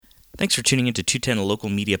Thanks for tuning into 210, a local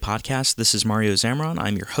media podcast. This is Mario Zamron.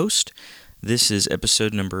 I'm your host. This is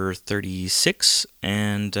episode number 36,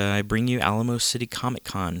 and I bring you Alamo City Comic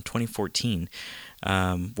Con 2014.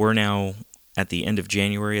 We're now at the end of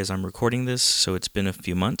January as I'm recording this, so it's been a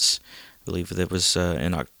few months. I believe that was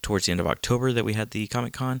towards the end of October that we had the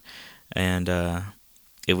Comic Con, and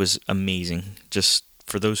it was amazing. Just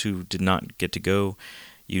for those who did not get to go,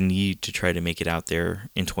 you need to try to make it out there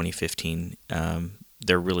in 2015.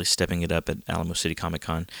 They're really stepping it up at Alamo City Comic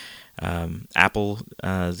Con. Apple,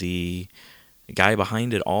 the guy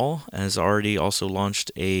behind it all, has already also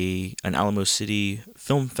launched an Alamo City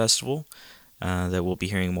Film Festival that we'll be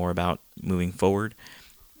hearing more about moving forward.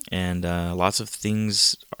 And lots of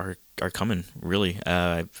things are coming, really.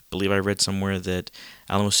 I believe I read somewhere that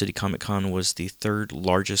Alamo City Comic Con was the third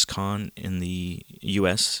largest con in the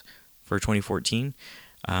U.S. for 2014.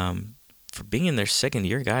 For being in their second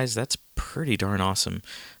year, guys, that's pretty darn awesome.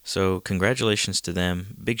 So congratulations to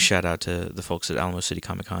them. Big shout out to the folks at Alamo City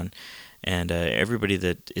Comic Con and everybody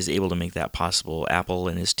that is able to make that possible. Apple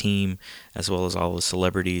and his team, as well as all the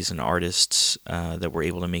celebrities and artists that were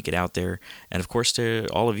able to make it out there. And of course to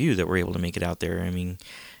all of you that were able to make it out there. I mean,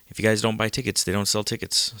 if you guys don't buy tickets, they don't sell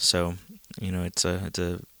tickets. So, it's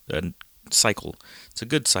a cycle. It's a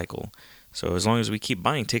good cycle. So as long as we keep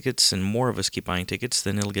buying tickets and more of us keep buying tickets,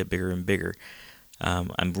 then it'll get bigger and bigger.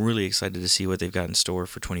 I'm really excited to see what they've got in store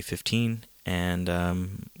for 2015, and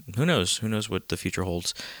who knows what the future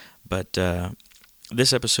holds. But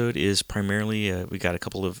this episode is primarily, we got a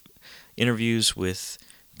couple of interviews with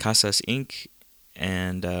Casas Inc.,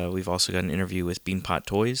 and we've also got an interview with Beanpot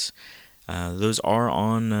Toys. Those are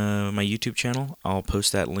on my YouTube channel. I'll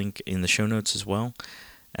post that link in the show notes as well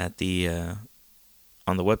at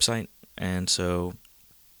on the website. And so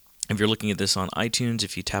if you're looking at this on iTunes,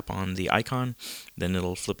 if you tap on the icon, then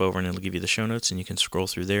it'll flip over and it'll give you the show notes, and you can scroll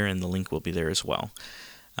through there, and the link will be there as well.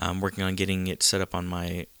 I'm working on getting it set up on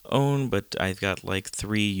my own, but I've got like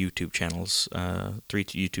 3 YouTube channels, 3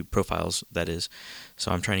 YouTube profiles, that is.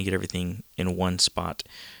 So I'm trying to get everything in one spot.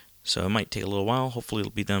 So it might take a little while. Hopefully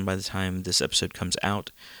it'll be done by the time this episode comes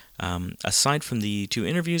out. Aside from the 2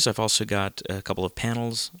 interviews, I've also got a couple of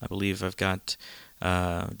panels. I believe I've got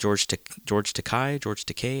George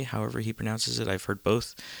Takei, however he pronounces it. I've heard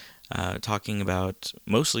both, talking about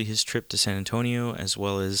mostly his trip to San Antonio, as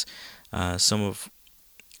well as some of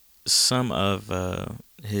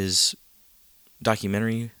his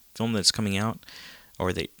documentary film that's coming out,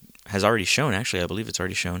 or that has already shown. Actually, I believe it's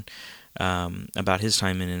already shown, about his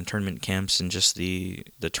time in internment camps and just the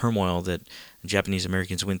turmoil that Japanese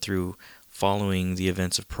Americans went through following the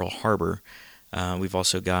events of Pearl Harbor. We've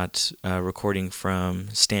also got a recording from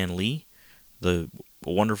Stan Lee, the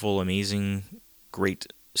wonderful, amazing, great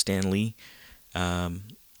Stan Lee.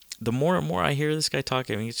 The more and more I hear this guy talk,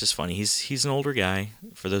 I mean, it's just funny. He's an older guy.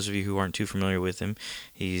 For those of you who aren't too familiar with him,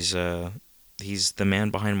 he's the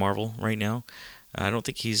man behind Marvel right now. I don't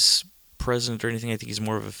think he's president or anything. I think he's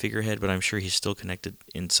more of a figurehead, but I'm sure he's still connected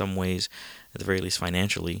in some ways, at the very least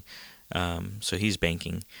financially. So he's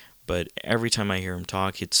banking. But every time I hear him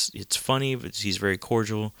talk, it's funny, but he's very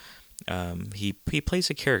cordial. He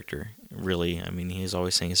plays a character, really. I mean, he's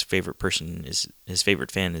always saying his favorite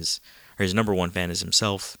fan is, or his number one fan is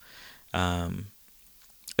himself.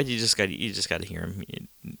 But you just got to hear him.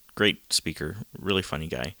 Great speaker, really funny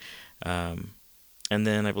guy. And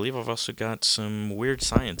then I believe I've also got some weird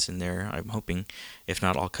science in there, I'm hoping. If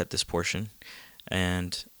not, I'll cut this portion.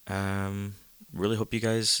 And really hope you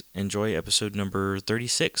guys enjoy episode number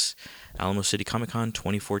 36, Alamo City Comic Con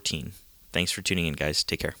 2014. Thanks for tuning in, guys.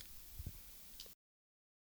 Take care.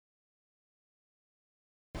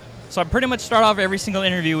 So I pretty much start off every single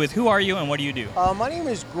interview with, who are you and what do you do? My name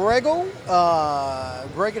is Greg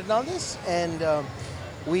Hernandez, and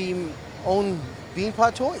we own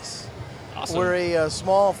Beanpot Toys. Awesome. We're a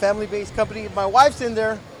small family-based company. My wife's in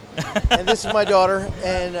there, and this is my daughter,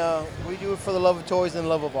 and we do it for the love of toys and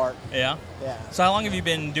love of art. Yeah? Yeah. So how long have you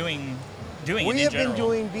been doing it in We have general? been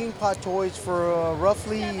doing Beanpot Toys for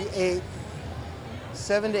roughly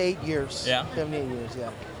 7 to 8 years. Yeah? 7 to 8 years, yeah.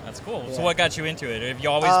 That's cool. Yeah. So what got you into it? Have you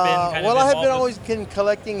always been kind of Well, I have involved been always been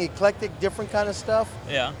collecting eclectic, different kind of stuff.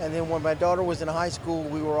 Yeah. And then when my daughter was in high school,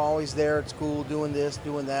 we were always there at school doing this,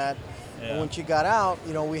 doing that. Yeah. And when she got out,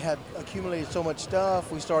 we had accumulated so much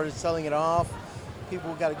stuff. We started selling it off.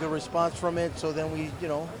 People got a good response from it. So then we,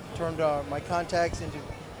 turned my contacts into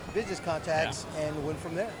business contacts and went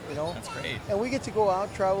from there, That's great. And we get to go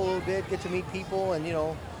out, travel a little bit, get to meet people, and,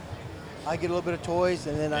 I get a little bit of toys,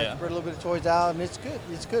 and then I spread a little bit of toys out, and it's good.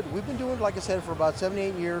 It's good. We've been doing it, like I said, for about 7 to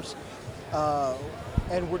 8 years,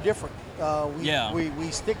 and we're different.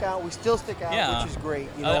 We stick out. We still stick out, which is great.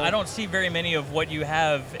 I don't see very many of what you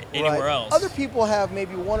have anywhere else. Other people have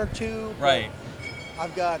maybe one or two. Right.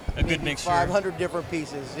 I've got a good mixture. 500 different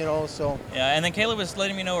pieces, so. Yeah, and then Kayla was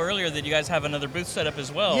letting me know earlier that you guys have another booth set up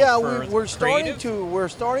as well. Yeah, we're starting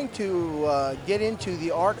to get into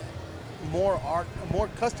the more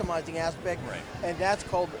customizing aspect, right. And that's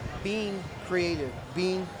called being creative.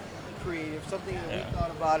 Something that we thought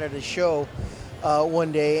about at a show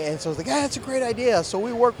one day, and so I was like, that's a great idea. So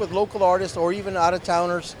we work with local artists or even out of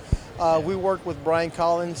towners. We work with Brian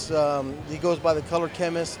Collins. He goes by the Color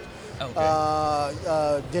Chemist.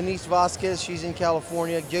 Okay. Denise Vasquez, she's in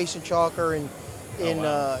California. Jason Chalker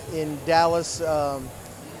in Dallas.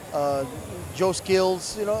 Joe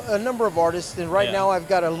Skills, a number of artists. And right now I've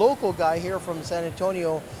got a local guy here from San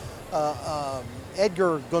Antonio,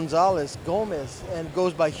 Edgar Gonzalez Gomez, and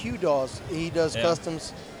goes by Hugh Dawes. He does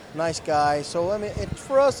customs, nice guy. So I mean,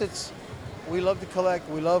 for us, we love to collect.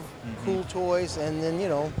 We love cool toys, and then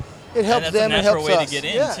it helps them. It helps us. To get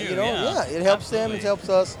in too. It helps them. It helps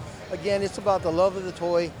us. Again, it's about the love of the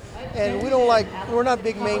toy, and we're not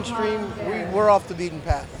big mainstream. We're off the beaten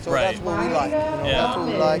path, so that's what we like. That's what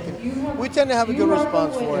we like, and we tend to have a good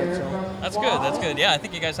response for it. So. That's good. That's good. Yeah, I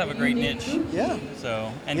think you guys have a great niche. Yeah.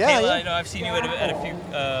 So, and Kayla, I know I've seen you at a few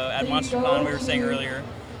at MonsterCon. We were saying earlier.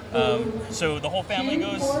 So the whole family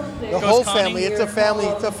goes. The whole family. It's a family.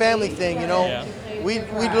 It's a family thing. Yeah.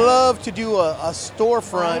 We'd love to do a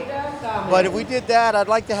storefront, but if we did that, I'd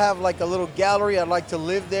like to have like a little gallery. I'd like to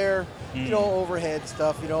live there, overhead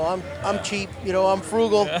stuff. I'm cheap. I'm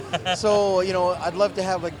frugal, so I'd love to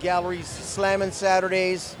have a gallery slamming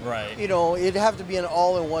Saturdays. Right. It'd have to be an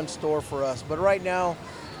all-in-one store for us. But right now,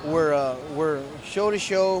 we're show to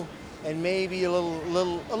show, and maybe a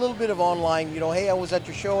little bit of online. Hey, I was at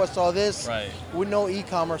your show. I saw this. Right. With no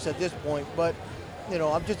e-commerce at this point, but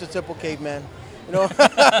I'm just a simple caveman. Well,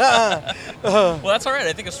 that's all right.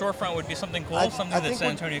 I think a storefront would be something cool, something that San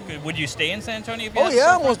Antonio could. Would you stay in San Antonio if you had a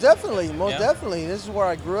storefront? Most definitely. Most definitely. This is where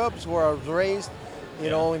I grew up. This is where I was raised.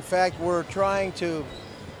 In fact, we're trying to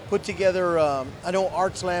put together, I know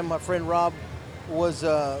Art Slam, my friend Rob was,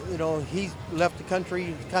 he left the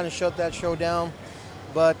country, kind of shut that show down.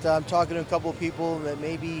 But I'm talking to a couple of people that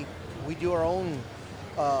maybe we do our own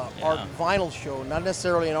art vinyl show, not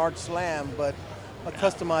necessarily an Art Slam, but a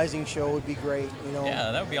customizing show would be great,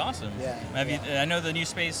 Yeah, that would be awesome. Yeah. I know the new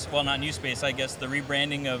space, well, not new space, I guess the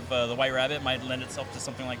rebranding of the White Rabbit might lend itself to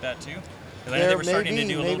something like that too. Because I know they were starting to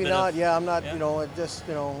do a little bit not. of, yeah, I'm not.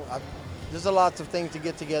 There's a lots of things to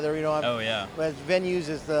get together. But venues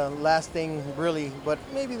is the last thing really, but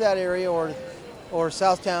maybe that area or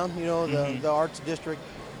Southtown, the arts district.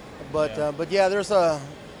 But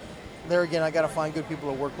there again, I got to find good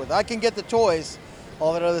people to work with. I can get the toys.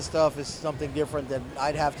 All that other stuff is something different that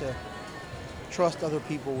I'd have to trust other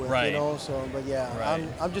people with, right. So, but yeah, right.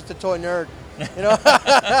 I'm just a toy nerd,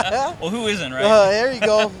 Well, who isn't, right? There you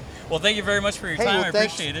go. Well, thank you very much for your time. I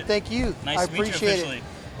appreciate it. Thank you. Nice to meet you officially. It.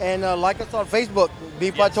 And like us on Facebook,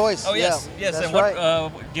 Beanpot Toys. Oh, yes. Yes. That's and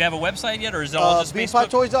right. Do you have a website yet, or is it all just Facebook?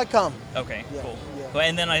 BeanpotToys.com. Okay, yeah, cool. Yeah. Well,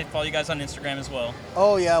 and then I follow you guys on Instagram as well.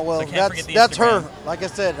 Oh, yeah. Well, so that's her. Like I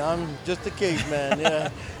said, I'm just a caveman. Yeah.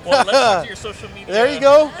 Well, let's talk to your social media there you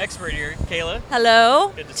go. expert here, Kayla.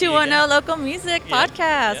 Hello. 210 Local Music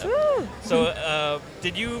Podcast. Yeah. Woo. So,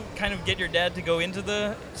 did you kind of get your dad to go into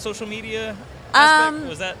the social media aspect?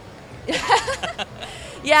 Was that?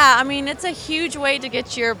 Yeah, I mean, it's a huge way to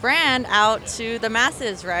get your brand out to the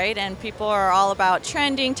masses, right? And people are all about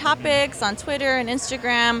trending topics on Twitter and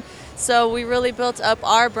Instagram. So we really built up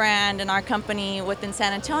our brand and our company within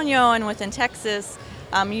San Antonio and within Texas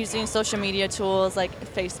using social media tools like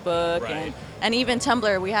Facebook and even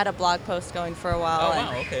Tumblr. We had a blog post going for a while. Oh,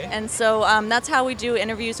 wow, okay. And so that's how we do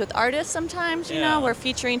interviews with artists sometimes, We're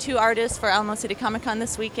featuring 2 artists for Alamo City Comic Con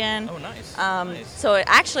this weekend. Oh, nice. Nice. So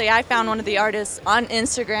actually, I found one of the artists on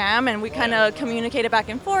Instagram, and we kind of communicated back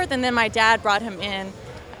and forth, and then my dad brought him in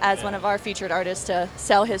as one of our featured artists to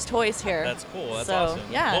sell his toys here. That's cool. That's so, awesome.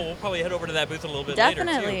 Yeah. Well, we'll probably head over to that booth a little bit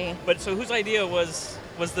Definitely. later, too. But so whose idea was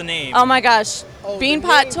the name? Oh, my gosh.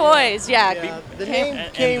 Beanpot Toys. Yeah. The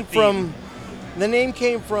name came from... The name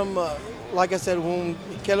came from, like I said, when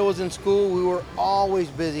Kayla was in school, we were always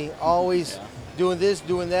busy, always doing this,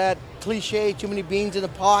 doing that. Cliche, too many beans in a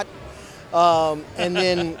pot. And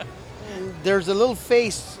then there's a little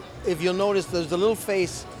face, if you'll notice, there's a little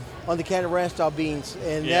face on the Canada Ranch style beans.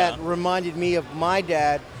 And that reminded me of my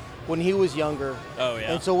dad when he was younger. Oh,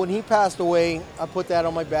 yeah. And so when he passed away, I put that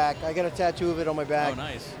on my back. I got a tattoo of it on my back. Oh,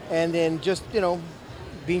 nice. And then just,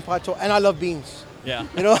 Beanpot Toys. And I love beans. Yeah.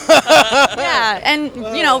 You know? Yeah,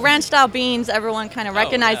 and ranch style beans, everyone kind of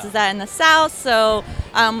recognizes that in the South. So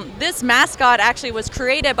this mascot actually was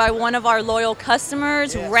created by one of our loyal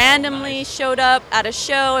customers. Yeah. Randomly showed up at a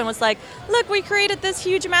show and was like, "Look, we created this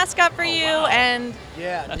huge mascot for you," wow. and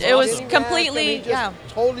Yeah. it was Getting completely, asked, and he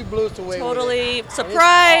just totally blew us away. With totally it.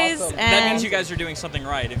 surprised. Awesome. And That means you guys are doing something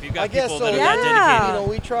right. If you've got I guess people so. that are Yeah. that dedicated. You know,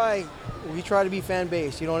 we try to be fan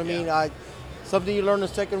based. You know what I mean? Yeah. Something you learn in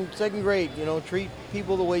second grade. You know, treat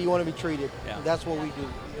people the way you want to be treated. Yeah. That's what we do.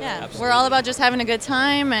 Yeah, Absolutely. we're all about just having a good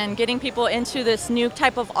time and getting people into this new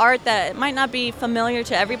type of art that might not be familiar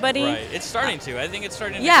to everybody. Right. It's starting to. I think it's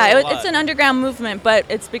starting to. Yeah, grow a lot. it's an underground movement, but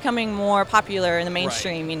it's becoming more popular in the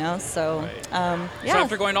mainstream, So, Right. yeah. So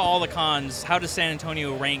after going to all the cons, how does San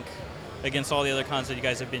Antonio rank against all the other cons that you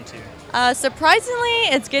guys have been to? Surprisingly,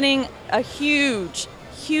 it's getting a huge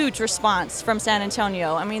response from San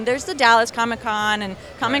Antonio. I mean, there's the Dallas Comic Con and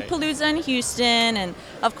Comic Palooza in Houston, and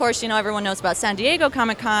of course, everyone knows about San Diego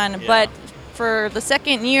Comic Con, Yeah. but for the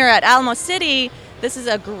second year at Alamo City, this is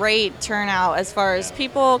a great turnout as far as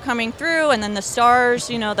people coming through, and then the stars,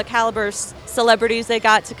 the caliber celebrities they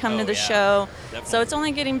got to come to the show. Definitely. So it's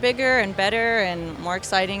only getting bigger and better and more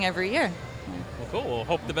exciting every year. Well, cool. We'll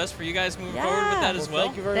hope the best for you guys moving Yeah. forward with that as well.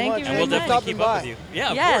 Thank you very Thank much. you And very we'll much. definitely keep up with you. Yeah,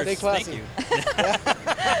 of Yes. course. Stay Thank classy. you.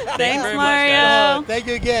 Thank you Thanks, very Mario. much, guys. Thank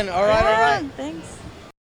you again. All right. Yeah, thanks.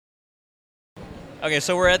 Okay,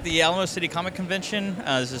 so we're at the Alamo City Comic Convention.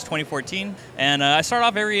 This is 2014. And I start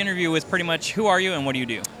off every interview with pretty much who are you and what do you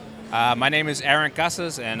do? My name is Aaron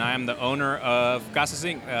Casas, and I am the owner of Casas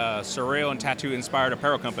Inc., surreal and tattoo-inspired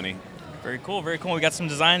apparel company. Very cool, very cool. We got some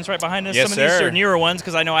designs right behind us. Yes, some of these sir. are newer ones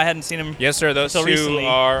because I know I hadn't seen them. Yes, sir. Those So two recently.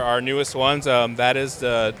 are our newest ones. That is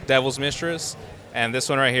the Devil's Mistress, and this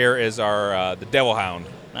one right here is our the Devil Hound.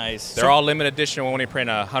 Nice. They're all limited edition. We'll only print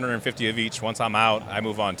 150 of each. Once I'm out, I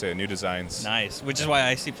move on to new designs. Nice, which is why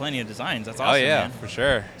I see plenty of designs. That's awesome, Oh yeah, man. for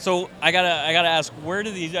sure. So I gotta ask, where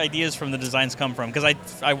do these ideas from the designs come from? Because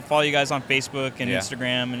I follow you guys on Facebook and Yeah.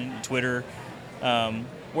 Instagram and Twitter.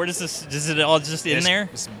 Where does this? Is it all just in there?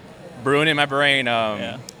 It's brewing in my brain.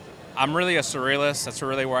 Yeah. I'm really a surrealist. That's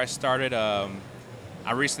really where I started.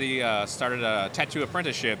 I recently started a tattoo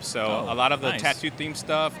apprenticeship, so Oh, a lot of the nice. tattoo themed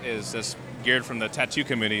stuff is just geared from the tattoo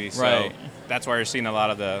community. So Right. that's why you're seeing a lot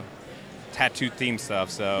of the tattoo themed stuff.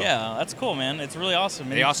 So Yeah, that's cool, man. It's really awesome.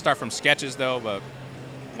 they all start from sketches though, but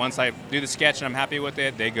once I do the sketch and I'm happy with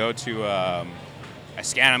it, they go to I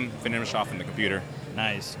scan them, finish off in the computer.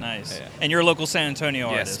 Nice. Yeah. And you're a local San Antonio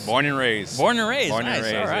Yes, artist. born and raised. Born and raised. Born and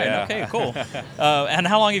Nice. raised, All right. yeah. Okay. Cool. And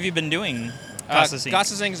how long have you been doing Casas Inc.?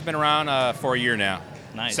 Casas Inc. has been around for a year now.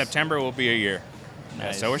 Nice. September will be a year. Yeah,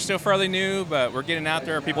 Nice. so we're still fairly new, but we're getting out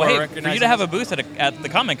there. People Well, are hey, recognizing for you to have us. a booth at the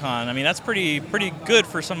Comic Con, I mean, that's pretty good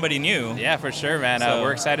for somebody new. Yeah, for sure, man. So-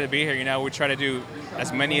 We're excited to be here. We try to do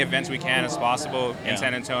as many events we can as possible Yeah. in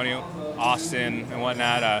San Antonio, Austin, and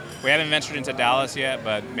whatnot. We haven't ventured into Dallas yet,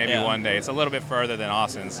 but maybe Yeah. one day. It's a little bit further than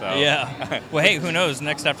Austin, so Yeah. Well, hey, who knows?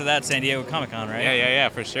 Next after that, San Diego Comic Con, right? yeah,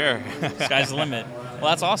 for sure. Sky's the limit. Well,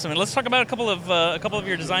 that's awesome. And let's talk about a couple of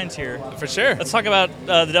your designs here. For sure. Let's talk about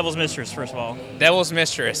the Devil's Mistress first of all. Devil's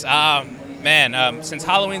Mistress. Since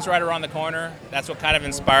Halloween's right around the corner, that's what kind of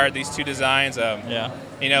inspired these two designs. Yeah.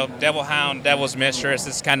 Devil Hound, Devil's Mistress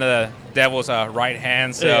is kind of the devil's right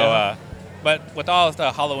hand. So, Yeah. but with all of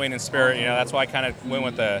the Halloween in spirit, that's why I kind of went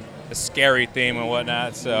with the scary theme and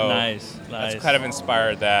whatnot. So Nice. that's kind of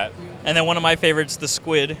inspired that. And then one of my favorites, the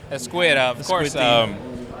squid. A squid, of The course. squid theme.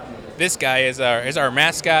 This guy is our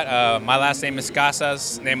mascot. My last name is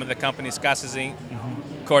Casas. Name of the company is Casas Inc.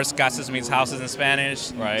 Of course, Casas means houses in Spanish.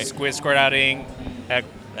 Right. Squid, squirt out ink. There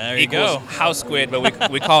you equals go. house squid, but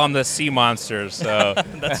we call them the sea monsters. So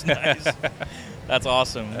That's nice. That's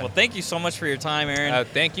awesome. Well, thank you so much for your time, Aaron.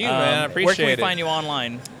 thank you, man. I appreciate Where can we it. find you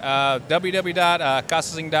online?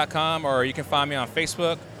 www.casasinc.com, or you can find me on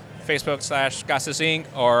Facebook, Facebook.com/CasasInc,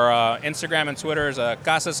 or Instagram and Twitter is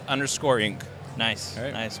Casas_Inc. Nice. All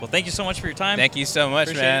right. Nice. Well, thank you so much for your time. Thank you so much,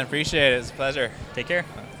 Appreciate man. it. Appreciate it. It's a pleasure. Take care.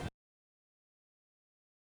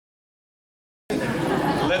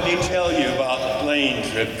 Let me tell you about the plane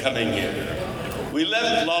trip coming here. We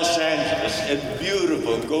left Los Angeles in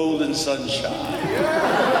beautiful golden sunshine.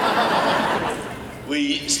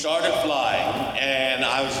 We started flying, and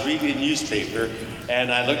I was reading a newspaper,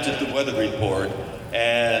 and I looked at the weather report,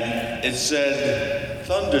 and it said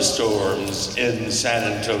thunderstorms in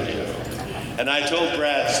San Antonio. And I told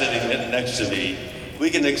Brad sitting next to me, we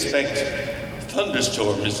can expect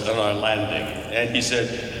thunderstorms on our landing. And he said,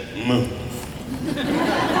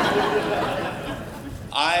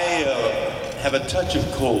 I have a touch of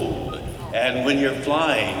cold, and when you're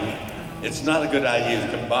flying, it's not a good idea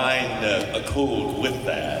to combine a cold with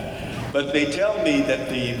that. But they tell me that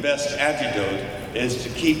the best antidote is to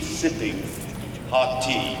keep sipping hot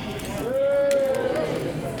tea.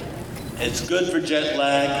 It's good for jet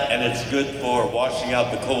lag, and it's good for washing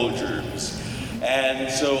out the cold germs.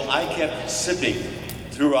 And so I kept sipping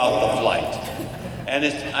throughout the flight. And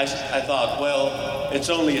I thought, well, it's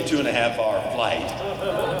only a 2.5-hour flight.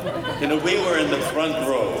 You know, we were in the front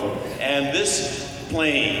row, and this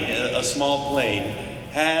plane, a small plane,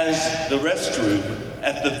 has the restroom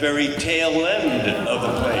at the very tail end of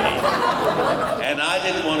the plane. And I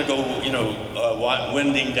didn't want to go,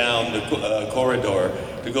 winding down the corridor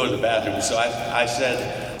to go to the bathroom. So I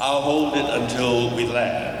said, I'll hold it until we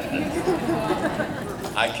land.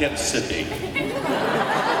 I kept sipping.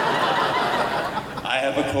 I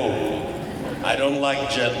have a cold. I don't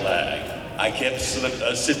like jet lag. I kept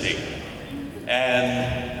sipping.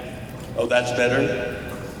 And, oh, that's better?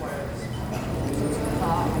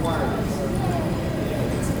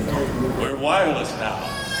 We're wireless now.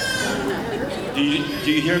 Do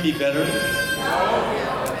you hear me better?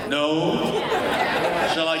 No?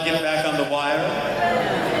 Shall I get back on the wire?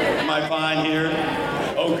 Am I fine here?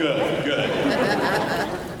 Oh, good.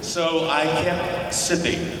 So I kept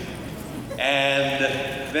sipping. And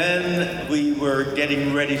then we were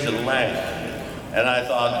getting ready to land. And I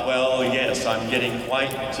thought, well, yes, I'm getting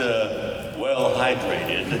quite well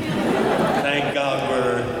hydrated. Thank God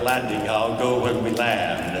we're landing. I'll go when we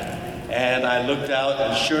land. And I looked out,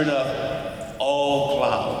 and sure enough, all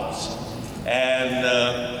clouds. And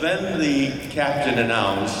then the captain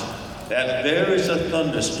announced that there is a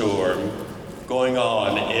thunderstorm going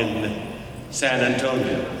on in San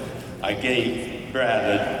Antonio. I gave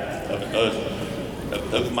Brad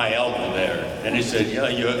my elbow there, and he said, yeah,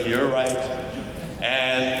 you're right.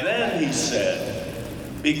 And then he said,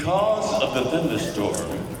 because of the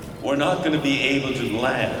thunderstorm, we're not going to be able to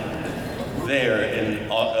land there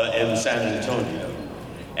in San Antonio.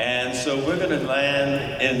 And so we're going to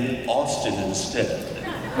land in Austin instead.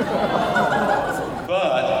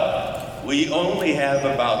 But we only have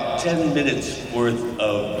about 10 minutes worth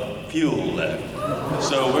of fuel left.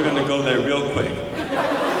 So we're going to go there real quick.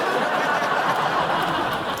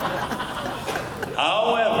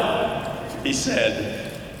 However, he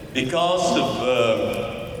said, because of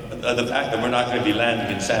the fact that we're not going to be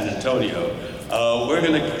landing in San Antonio, we're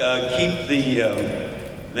going to keep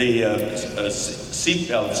the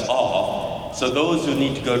seatbelts off. So those who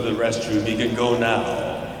need to go to the restroom, you can go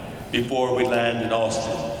now before we land in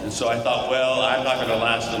Austin. And so I thought, well, I'm not going to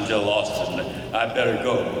last until Austin. I better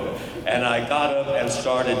go. And I got up and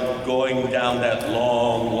started going down that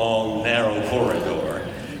long, narrow corridor.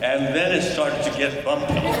 And then it started to get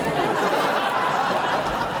bumpy.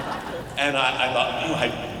 And I thought,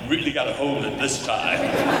 I really got to hold it this time.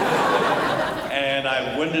 And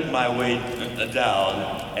I wended my way down,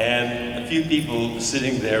 and a few people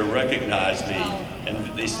sitting there recognized me, and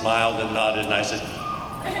they smiled and nodded, and I said,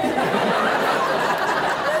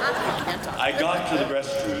 I got to the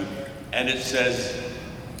restroom, and it says,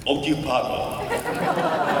 ocupado.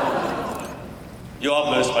 Yo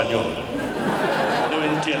hablo español. No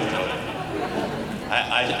entiendo.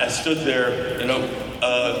 I stood there,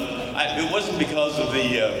 it wasn't because of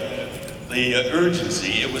the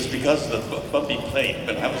urgency, it was because of the bumpy plane,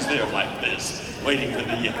 but I was there like this, waiting for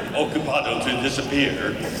the ocupado to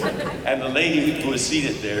disappear. And the lady who was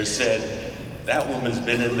seated there said, that woman's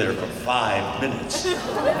been in there for 5 minutes.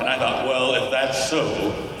 And I thought, well, if that's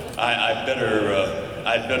so, I'd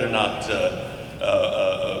better not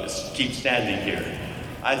keep standing here.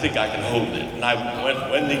 I think I can hold it. And I went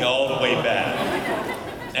wending all the way back.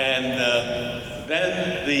 And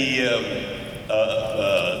then the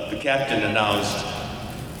captain announced,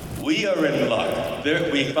 we are in luck.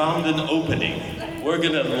 We found an opening. We're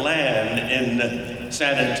going to land in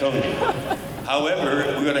San Antonio. However,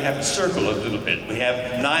 we're going to have to circle a little bit. We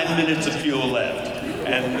have 9 minutes of fuel left.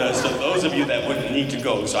 And so those of you that would need to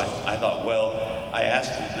go, so I thought, well, I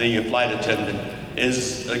asked the flight attendant,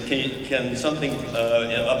 can something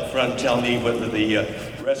up front tell me whether the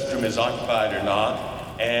restroom is occupied or not?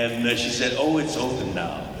 And she said, oh, it's open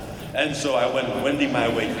now. And so I went wending my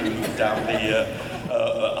way down the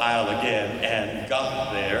aisle again and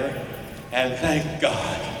got there. And thank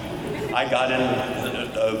God, I got in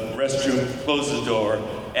the restroom, closed the door,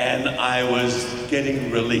 and I was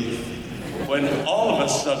getting relief. When all of a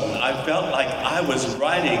sudden, I felt like I was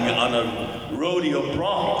riding on a rodeo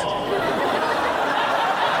bronc.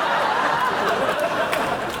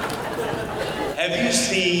 Have you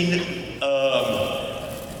seen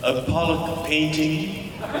a Pollock painting?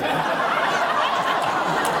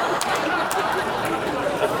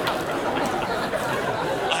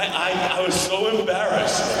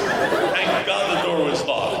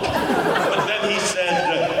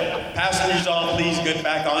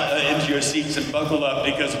 your seats and buckle up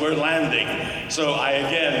because we're landing. So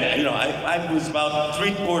I was about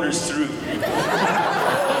 3/4 through.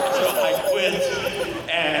 So I quit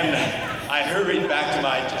and I hurried back to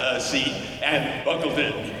my seat and buckled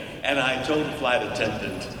in. And I told the flight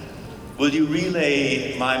attendant, will you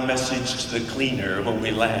relay my message to the cleaner when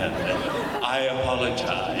we land? I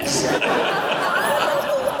apologize.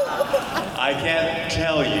 I can't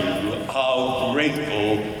tell you how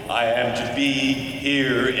grateful I am to be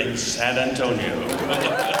here in San Antonio.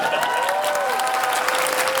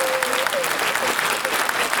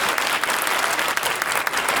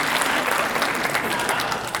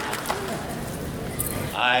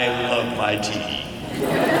 I love my tea.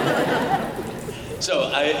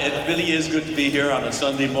 So it really is good to be here on a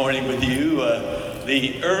Sunday morning with you.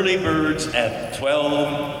 The early birds at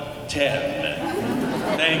 12:10.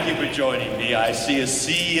 Thank you for joining me. I see a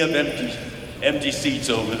sea of empty seats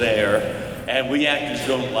over there, and we actors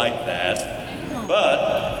don't like that.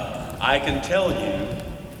 But I can tell you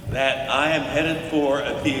that I am headed for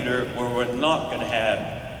a theater where we're not going to have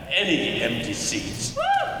any empty seats.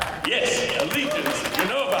 Yes, Allegiance, you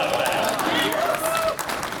know about that.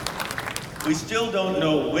 We still don't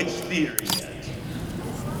know which theater yet.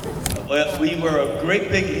 Well, we were a great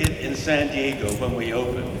big hit in San Diego when we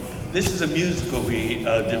opened. This is a musical we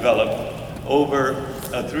developed over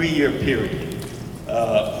a 3-year period.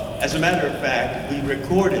 As a matter of fact, we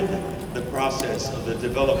recorded the process of the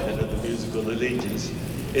development of the musical Allegiance.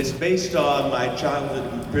 It's based on my childhood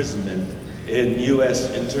imprisonment in U.S.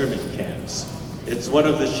 internment camps. It's one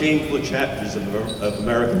of the shameful chapters of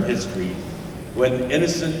American history when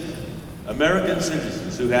innocent American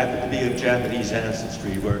citizens who happened to be of Japanese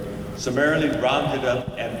ancestry were summarily rounded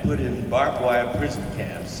up and put in barbed wire prison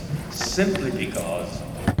camps simply because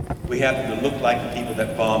we happen to look like the people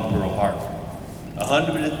that bombed Pearl Harbor.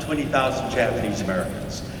 120,000 Japanese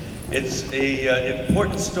Americans. It's an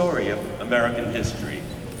important story of American history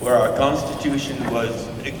where our Constitution was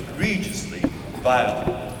egregiously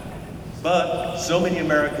violated. But so many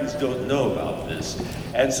Americans don't know about this.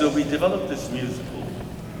 And so we developed this musical.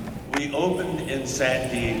 We opened in San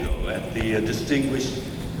Diego at the distinguished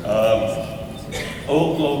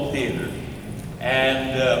Old Globe Theater.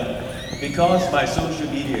 And because my social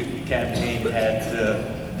media campaign had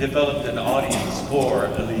developed an audience for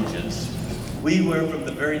Allegiance, we were from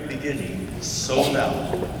the very beginning sold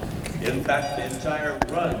out. In fact, the entire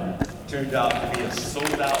run turned out to be a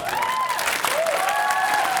sold out run.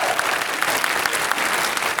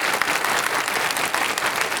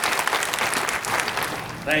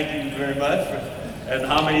 Thank you very much. And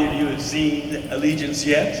how many of you have seen Allegiance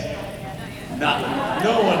yet?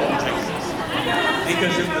 No one in Texas.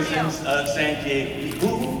 Because it was in San Diego.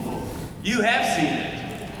 Who? You have seen it.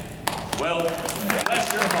 Well,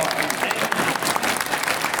 bless your heart.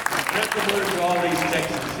 Spread the word to all these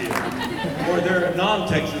Texans here. Or there are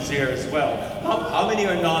non-Texans here as well. How many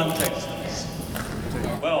are non-Texans?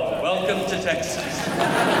 Well, welcome to Texas.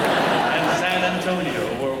 And San Antonio,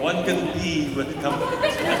 where one can be with company.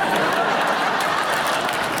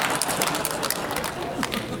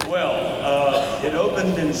 Well, it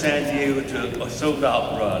opened in San Diego to a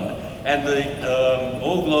sold-out run, and the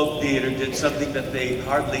Old Globe Theater did something that they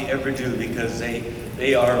hardly ever do because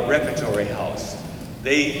they are a repertory house.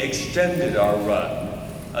 They extended our run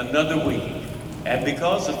another week, and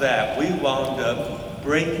because of that, we wound up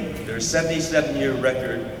breaking their 77-year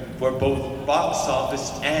record for both box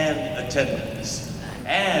office and attendance.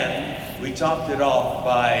 And we topped it off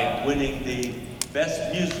by winning the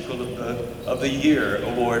Best Musical of the Year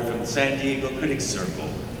award from the San Diego Critics Circle.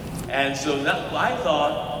 And so I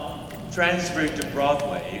thought transferring to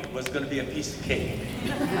Broadway was going to be a piece of cake.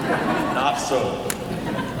 Not so.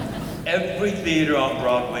 Every theater on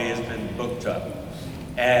Broadway has been booked up.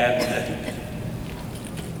 And,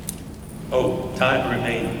 time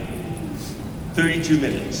remaining. 32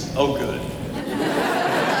 minutes. Oh, good.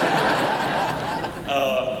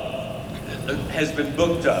 Has been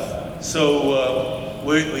booked up. So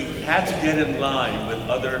we had to get in line with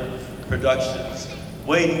other productions,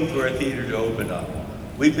 waiting for a theater to open up.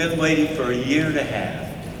 We've been waiting for 1.5 years,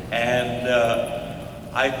 and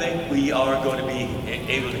I think we are going to be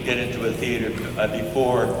able to get into a theater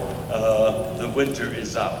before the winter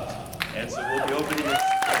is out. And so we'll be opening this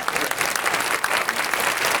spring.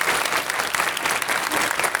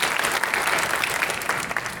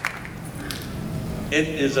 It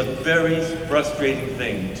is a very frustrating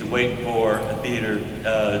thing to wait for a theater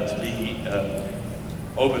to be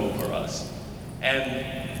open for us.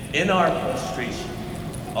 And in our frustration,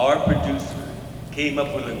 our producer came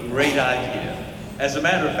up with a great idea. As a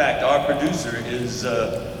matter of fact, our producer is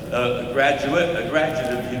a graduate of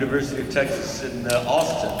the University of Texas in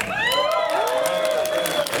Austin.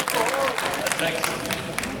 Texas.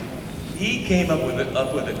 He came up with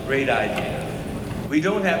a great idea. We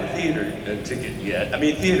don't have a theater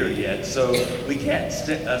yet, so we can't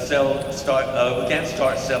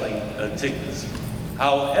start selling tickets.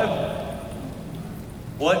 However,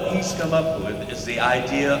 what he's come up with is the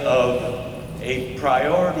idea of a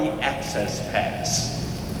priority access pass,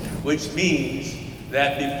 which means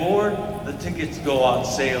that before the tickets go on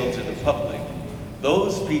sale to the public,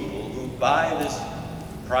 those people who buy this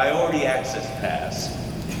priority access pass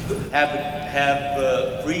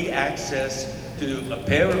have free access to a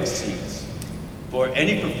pair of seats for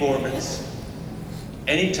any performance,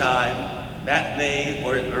 anytime, matinee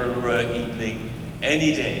or evening,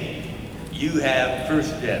 any day. You have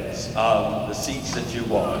first dibs on the seats that you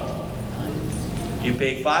want. You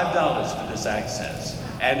pay $5 for this access.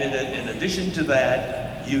 And in addition to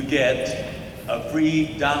that, you get a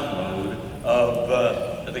free download of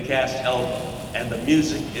the cast album. And the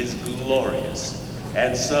music is glorious.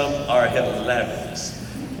 And some are hilarious.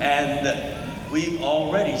 And we've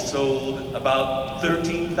already sold about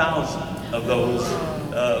 13,000 of those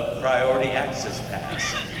priority access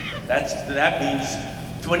passes. That means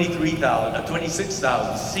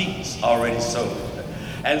 26,000 seats already sold.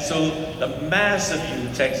 And so the mass of you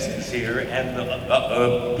Texans here and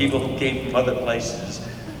the people who came from other places,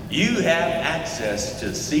 you have access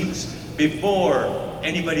to seats before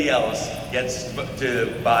anybody else gets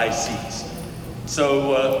to buy seats.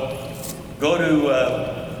 So go to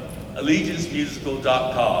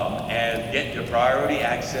allegiancemusical.com and get your priority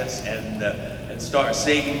access and start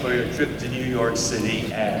saving for your trip to New York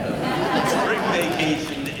City and spring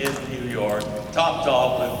vacation in New York, topped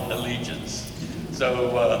off with Allegiance.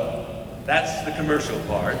 So that's the commercial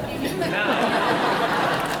part. Now,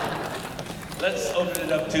 let's open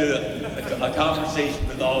it up to a conversation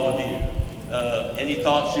with all of you. Any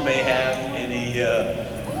thoughts you may have, any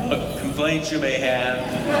complaints you may have,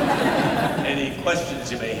 any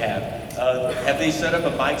questions you may have. Have they set up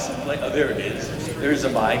a mic someplace? Oh, there it is. There's a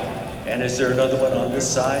mic. And is there another one on this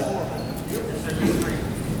side?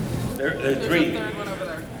 There are three.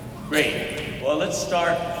 Great. Well, let's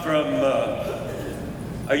start from,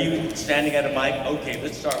 are you standing at a mic? Okay,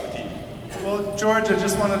 let's start with you. Well, George, I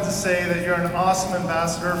just wanted to say that you're an awesome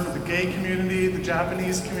ambassador for the gay community, the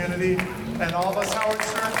Japanese community, and all of us Howard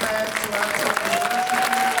Stern fans who absolutely worship you.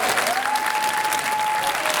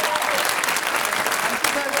 I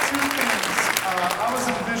just had two things. I was a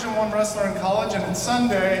Division I wrestler in college, and on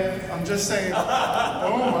Sunday, I'm just saying,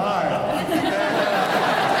 oh my.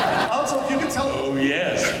 And, also, if you could tell... Oh,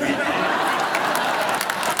 yes.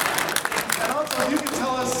 And also, if you could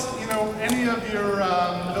tell us, any of your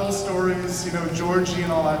Bill stories, Georgie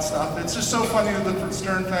and all that stuff. It's just so funny to the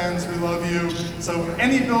Stern fans. We love you. So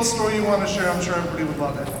any Bill story you want to share, I'm sure everybody would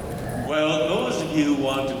love it. Well, those of you who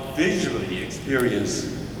want to visually experience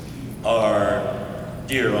our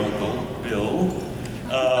dear Uncle Bill,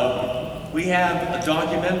 we have a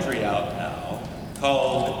documentary out now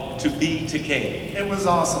called To Be Decayed. It was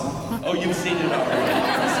awesome. Oh, you've seen it already.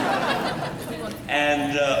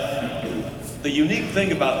 And the unique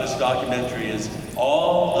thing about this documentary is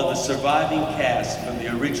all of the surviving cast from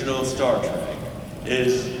the original Star Trek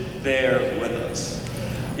is there with us.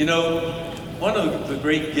 One of the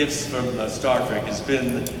great gifts from Star Trek has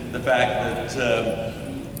been the fact that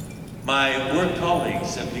my work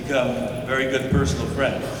colleagues have become very good personal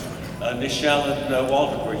friends. Nichelle and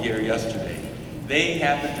Walter were here yesterday. They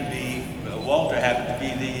happened to be, Walter happened to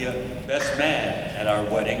be the best man at our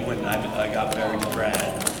wedding when I got married to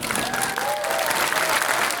Brad.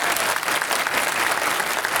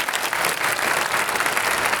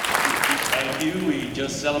 We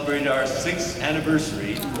just celebrated our 6th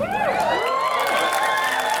anniversary of legality.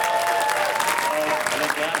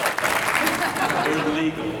 We're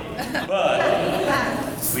legal, but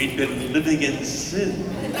we'd been living in sin.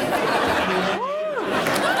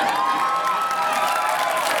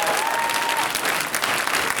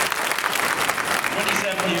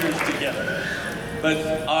 27 years together. But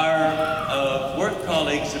our work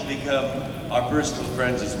colleagues have become our personal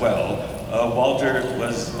friends as well. Walter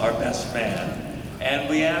was our best man. And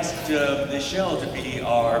we asked Nichelle to be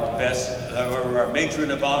our our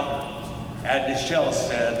matron of honor. And Nichelle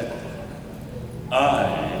said, I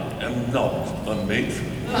am not a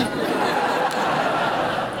matron.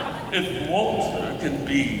 If Walter can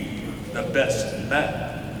be the best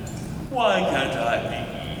man, why can't I be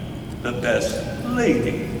the best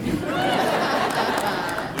lady?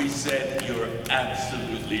 We said, you're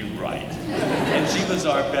absolutely right. And she was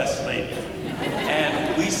our best lady.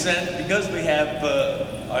 And we sent, because we have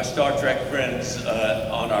our Star Trek friends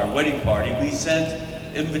on our wedding party, we sent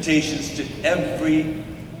invitations to every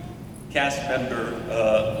cast member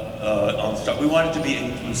on Star. We wanted to be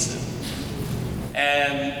inclusive.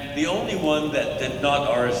 And the only one that did not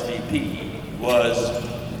RSVP was,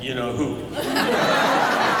 you know who.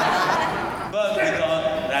 But we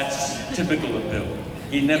thought that's typical of Bill.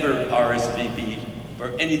 He never RSVP'd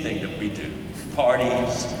for anything that we do.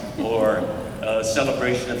 Parties or a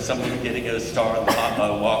celebration of somebody getting a star on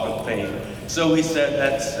the Walk of Fame. So we said,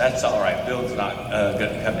 that's all right, Bill's not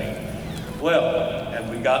coming. Well, and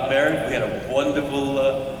we got married. We had a wonderful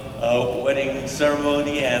wedding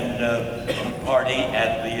ceremony and party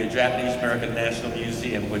at the Japanese American National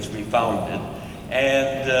Museum, which we founded.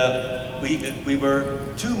 And we were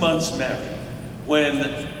 2 months married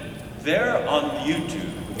when there on YouTube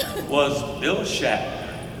was Bill Shatner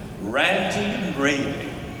ranting and raving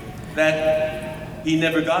that he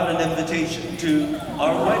never got an invitation to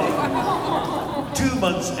our wedding. 2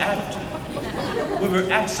 months after. We were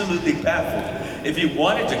absolutely baffled. If he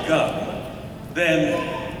wanted to come, then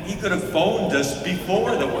he could have phoned us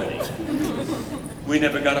before the wedding. We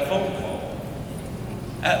never got a phone call.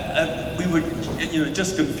 We were,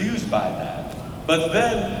 just confused by that. But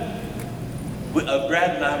then,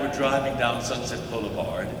 Brad and I were driving down Sunset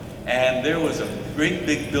Boulevard, and there was a great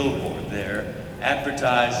big billboard there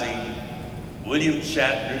advertising William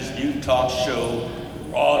Shatner's new talk show,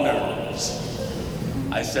 Raw Nerds.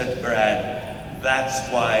 I said to Brad, that's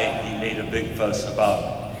why he made a big fuss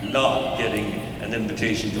about not getting an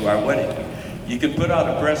invitation to our wedding. You can put out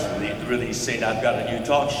a press release saying I've got a new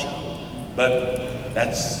talk show, but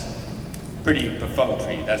that's pretty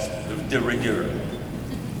perfunctory, that's de rigueur.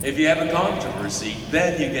 If you have a controversy,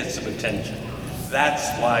 then you get some attention. That's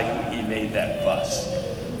why he made that fuss.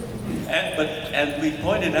 And we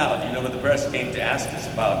pointed out, when the press came to ask us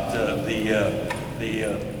about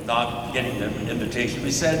the not getting the invitation,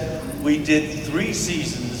 we said we did 3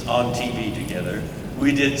 seasons on TV together.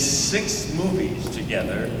 We did 6 movies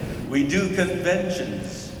together. We do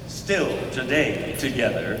conventions still today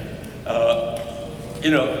together.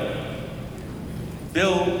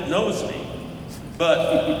 Bill knows me,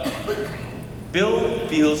 but Bill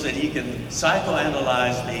feels that he can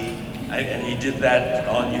psychoanalyze me, and he did that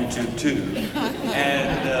on YouTube too,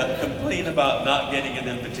 and complain about not getting an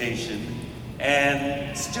invitation,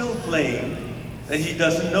 and still claim that he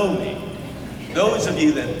doesn't know me. Those of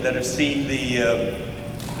you that have seen the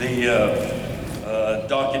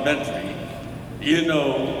documentary, you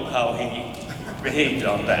know how he behaved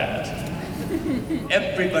on that.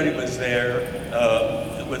 Everybody was there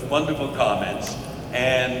with wonderful comments,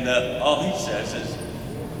 and all he says is,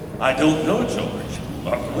 I don't know George.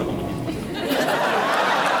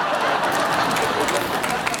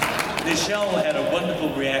 Michelle had a wonderful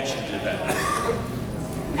reaction to that.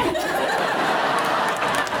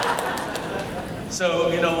 So,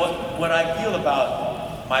 what I feel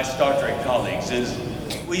about my Star Trek colleagues is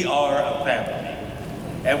we are a family,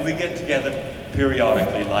 and we get together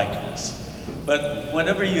periodically like this. But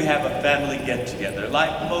whenever you have a family get-together,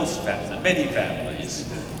 like most families, many families,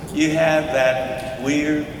 you have that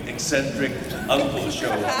weird, eccentric uncle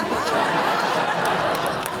show up.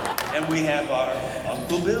 And we have our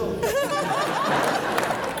Uncle Bill.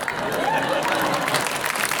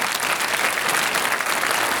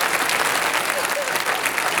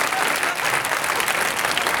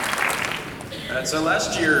 So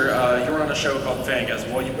last year, you were on a show called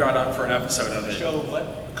Fangasm. Well, you got on for an episode of it. Show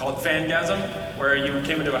what? Called Fangasm, where you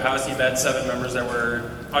came into a house, you met 7 members that were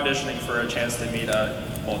auditioning for a chance to meet,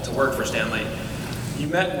 to work for Stanley. You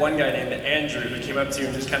met one guy named Andrew who came up to you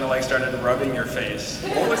and just kind of started rubbing your face.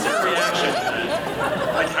 What was your reaction to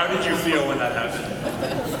that? How did you feel when that happened?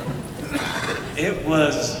 It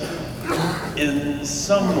was, in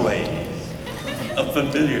some ways, a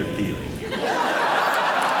familiar feeling.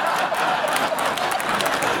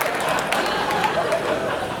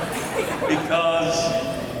 Because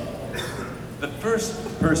the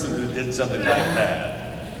first person who did something like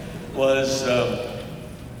that was,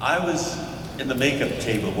 I was in the makeup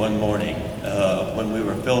table one morning when we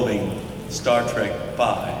were filming Star Trek V.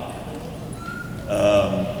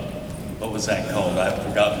 What was that called? I've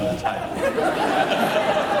forgotten the title.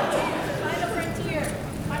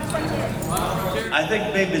 I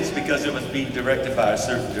think maybe it's because it was being directed by a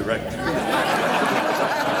certain director.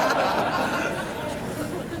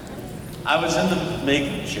 I was in the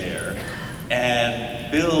makeup chair,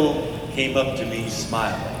 and Bill came up to me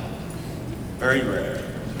smiling. Very rare.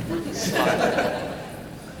 Smiling.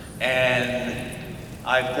 And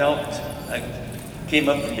I came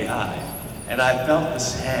up from behind, and I felt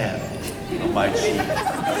this hand on my cheek.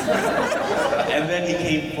 And then he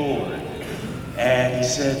came forward, and he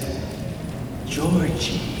said,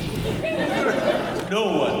 Georgie. No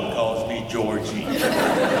one calls me Georgie.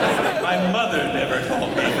 My mother never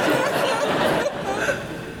called me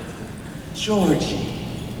Georgie. Georgie,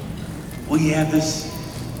 we have this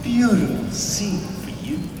beautiful scene for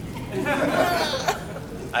you.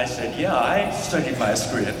 I said, yeah, I studied my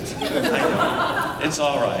script. I know, it's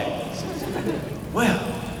all right. Well,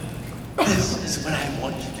 this is what I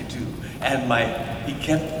want you to do. And he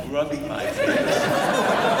kept rubbing my face.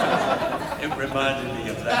 It reminded me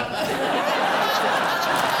of that.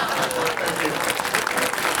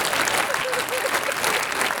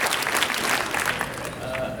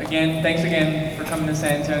 Again, thanks again for coming to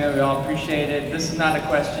San Antonio. We all appreciate it. This is not a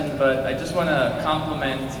question, but I just want to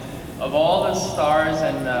compliment, of all the stars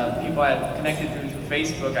and people I've connected through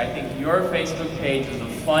Facebook, I think your Facebook page is the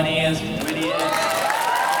funniest, wittiest.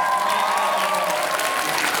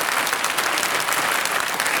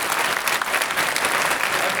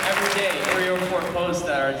 Every day, 3 or 4 posts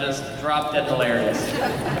that are just drop dead hilarious.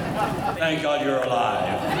 Thank God you're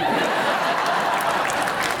alive.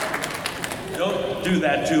 Don't do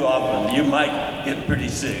that too often. You might get pretty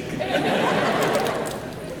sick.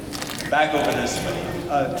 Back over this way.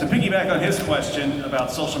 To piggyback on his question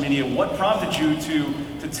about social media, what prompted you to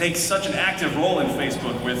take such an active role in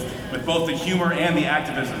Facebook with both the humor and the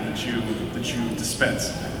activism that you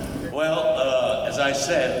dispense? Well, as I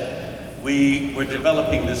said, we were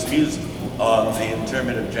developing this musical on the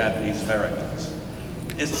internment of Japanese Americans.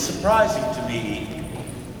 It's surprising to me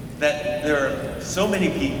that there are so many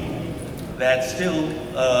people that still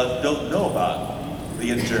don't know about the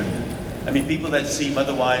internment. I mean, people that seem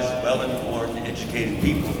otherwise well-informed, educated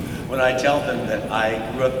people. When I tell them that I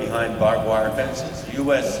grew up behind barbed wire fences,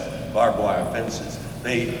 U.S. barbed wire fences,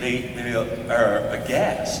 they are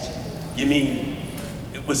aghast. You mean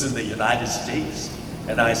it was in the United States?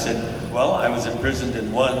 And I said, well, I was imprisoned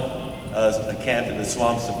in one a camp in the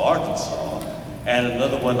swamps of Arkansas, and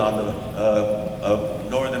another one on the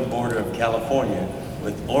northern border of California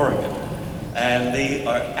with Oregon. And they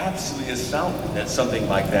are absolutely astounded that something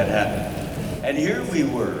like that happened. And here we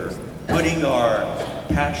were, putting our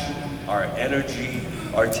passion, our energy,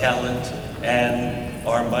 our talent, and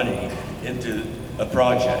our money into a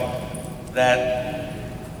project that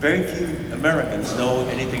very few Americans know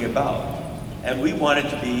anything about. And we wanted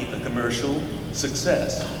to be a commercial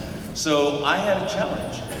success. So I had a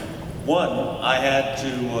challenge. One, I had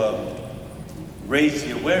to raise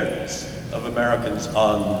the awareness of Americans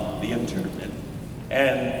on the internment.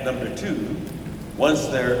 And number 2, once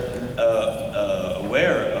they're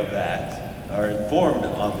aware of that, are informed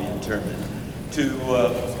on the internment, to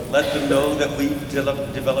let them know that we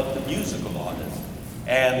developed a musical on it.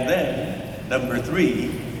 And then, number 3,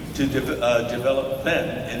 to develop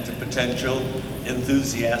them into potential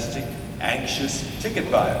enthusiastic, anxious ticket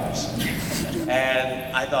buyers.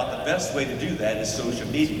 And I thought the best way to do that is social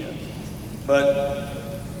media. But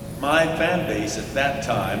my fan base at that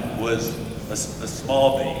time was a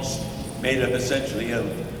small base, made up essentially of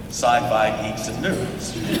sci-fi geeks and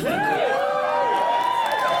nerds.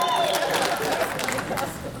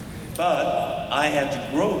 But I had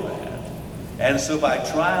to grow that. And so by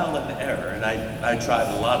trial and error, and I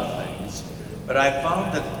tried a lot of things, but I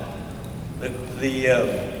found that the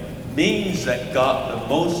memes that got the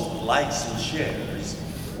most likes and shares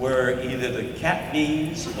were either the cat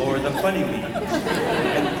memes or the funny memes.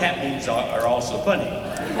 And the cat memes are also funny.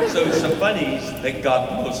 So it's the funnies that got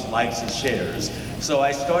the most likes and shares. So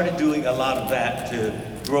I started doing a lot of that to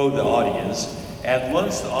grow the audience. And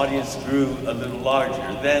once the audience grew a little larger,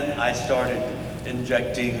 then I started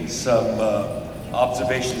injecting some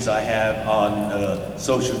observations I have on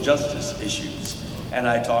social justice issues. And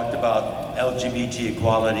I talked about LGBT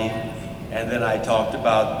equality, and then I talked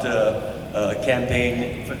about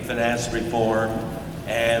campaign finance reform,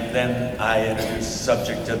 and then I introduced the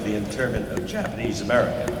subject of the internment of Japanese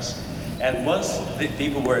Americans. And once the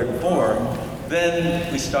people were informed, then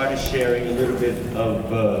we started sharing a little bit of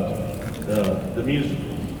the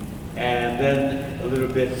musical, and then a little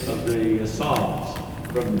bit of the songs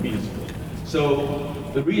from the musical. So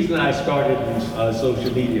the reason I started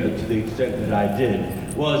social media to the extent that I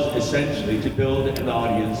did was essentially to build an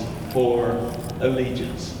audience for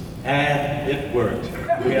Allegiance. And it worked.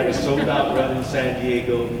 We had a sold-out run in San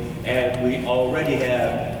Diego, and we already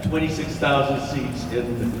have 26,000 seats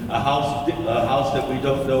in a house that we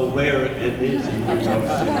don't know where it is in New York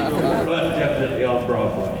City, but definitely on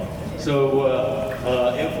Broadway. So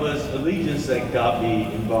it was Allegiance that got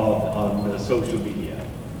me involved on social media.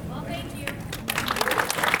 Well, thank you.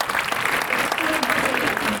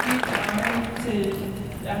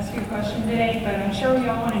 ask you a question today, but I'm sure we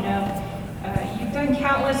all want to know. You've done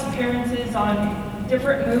countless appearances on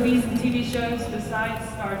different movies and TV shows besides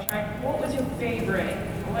Star Trek. What was your favorite?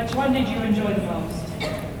 Which one did you enjoy the most?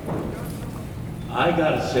 I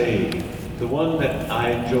gotta say, the one that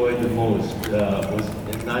I enjoyed the most was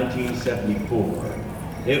in 1974.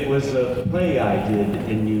 It was a play I did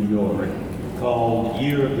in New York called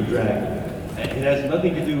Year of the Dragon. It has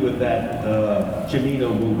nothing to do with that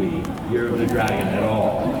Cimino movie, Year of the Dragon, at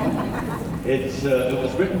all. It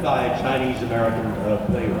was written by a Chinese-American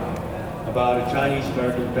playwright about a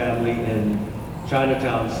Chinese-American family in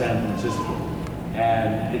Chinatown, San Francisco.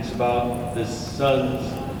 And it's about the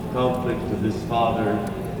son's conflict with his father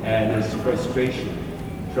and his frustration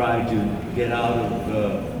trying to get out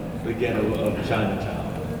of the ghetto of Chinatown.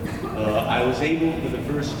 I was able for the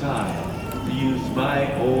first time to use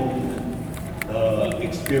my own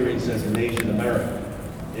experience as an Asian American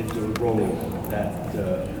into a role that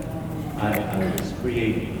I was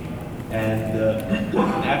creating. And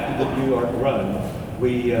after the New York run,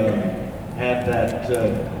 we had that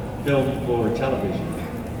filmed for television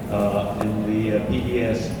in the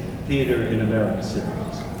PBS Theater in America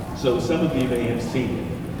series. So some of you may have seen it.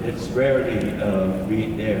 It's rarely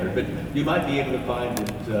re-aired, but you might be able to find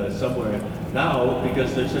it somewhere now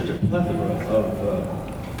because there's such a plethora of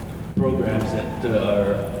programs that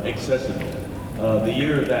are accessible.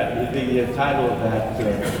 The title of that,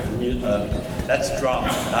 that's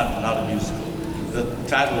drama, not a musical. The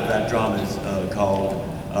title of that drama is called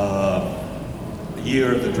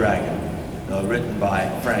Year of the Dragon, written by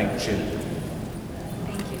Frank Chin.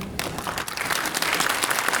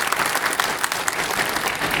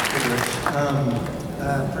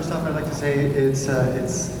 First off, I'd like to say it's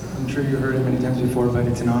I'm sure you've heard it many times before, but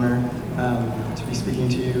it's an honor to be speaking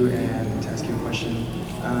to you and to ask you a question.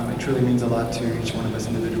 It truly means a lot to each one of us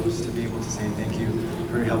individuals to be able to say thank you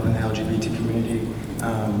for helping the LGBT community,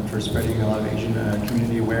 for spreading a lot of Asian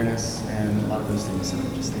community awareness and a lot of those things, so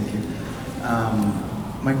just thank you.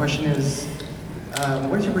 My question is,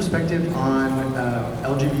 what is your perspective on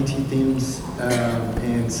LGBT themes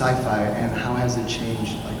in sci-fi, and how has it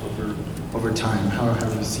changed over time? How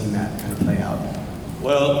have you seen that kind of play out?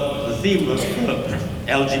 Well, the theme of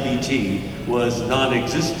LGBT was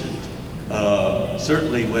non-existent.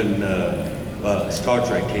 Certainly when Star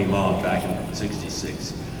Trek came on back in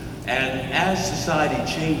 '66. And as society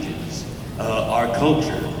changes, our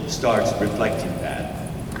culture starts reflecting that.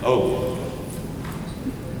 Oh,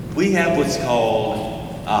 we have what's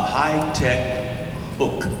called a high-tech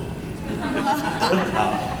hook.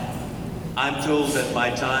 I'm told that my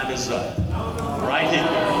time is up. Right here.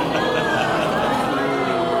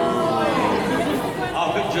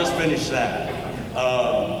 I'll just finish that.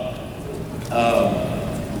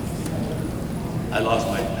 I lost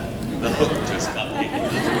the hook just got me.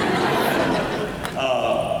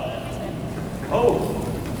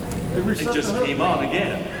 It just came on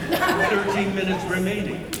again. 13 minutes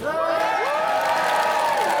remaining.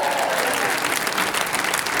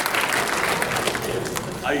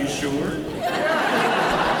 Are you sure?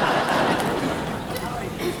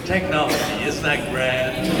 Technology, isn't that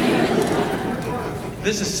grand?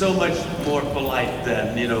 This is so much more polite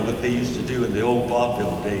than, what they used to do in the old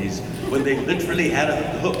vaudeville days, when they literally had a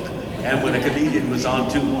hook, and when a comedian was on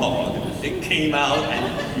too long, it came out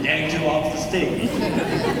and yanked you off the stage.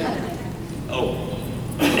 Oh,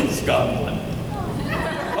 it's gone.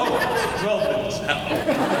 Oh, 12 minutes now.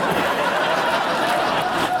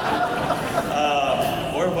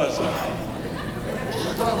 Where was I?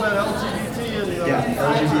 We're talking about LGBT and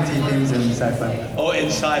LGBT themes in sci-fi. Oh, in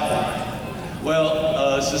sci-fi.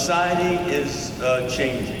 Well, society is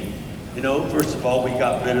changing. First of all, we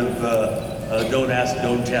got rid of Don't Ask,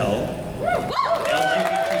 Don't Tell.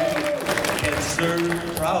 LGBT can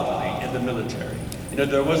serve proudly in the military.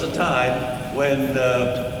 There was a time when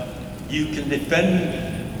you can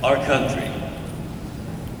defend our country,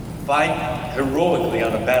 fight heroically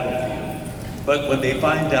on a battlefield, but when they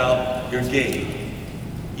find out you're gay,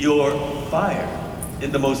 you're fired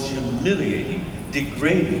in the most humiliating,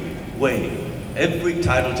 degrading way. Every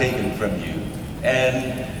title taken from you,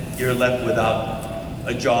 and you're left without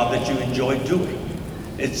a job that you enjoy doing.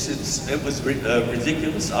 It was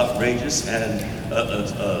ridiculous, outrageous, and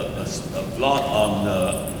a blot on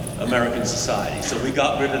American society. So we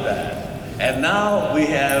got rid of that. And now we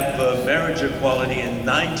have marriage equality in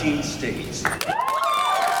 19 states.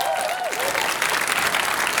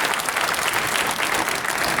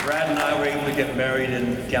 Brad and I were able to get married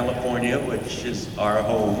in California, which is our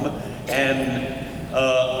home. And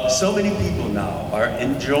so many people now are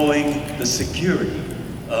enjoying the security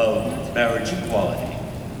of marriage equality.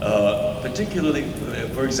 particularly,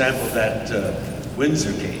 for example, that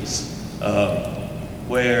Windsor case,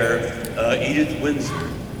 where Edith Windsor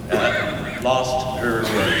lost her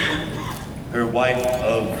wife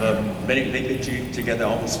of they've been together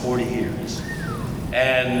almost 40 years.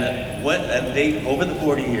 And they, over the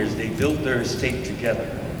 40 years, they built their estate together.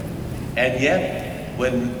 And yet,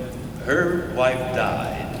 when her wife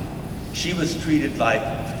died, she was treated like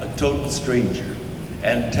a total stranger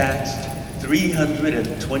and taxed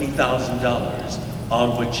 $320,000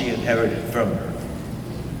 on what she inherited from her.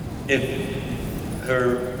 If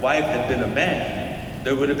her wife had been a man,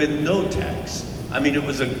 there would have been no tax. I mean, it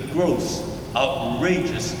was a gross,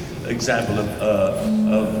 outrageous example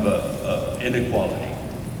of inequality.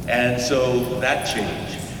 And so that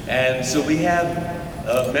changed. And so we have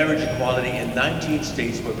marriage equality in 19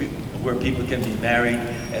 states where people can be married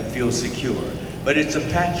and feel secure. But it's a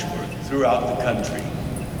patchwork throughout the country.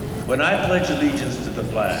 When I pledge allegiance to the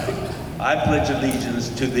flag, I pledge allegiance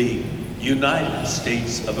to the United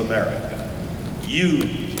States of America,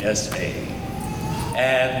 USA.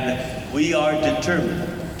 And we are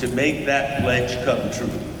determined to make that pledge come true.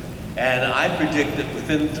 And I predict that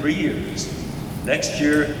within 3 years, next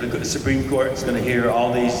year, the Supreme Court is going to hear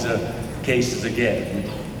all these cases again.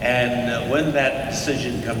 And when that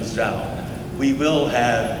decision comes down, we will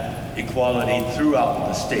have equality throughout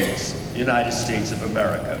the states, United States of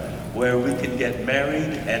America, where we can get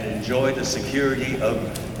married and enjoy the security of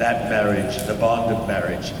that marriage, the bond of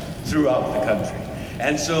marriage, throughout the country.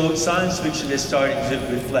 And so science fiction is starting to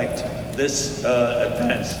reflect this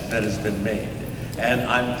advance that has been made. And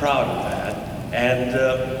I'm proud of that. And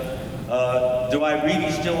do I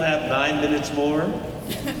really still have 9 minutes more?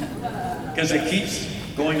 Because it keeps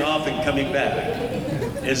going off and coming back.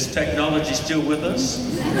 Is technology still with us?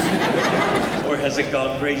 Or has it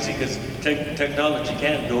gone crazy? Because technology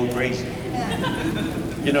can go crazy.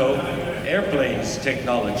 You know, airplanes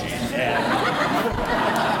technology, and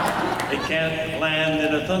it can't land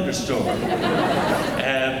in a thunderstorm.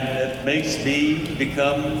 And it makes me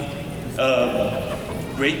become a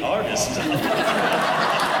great artist.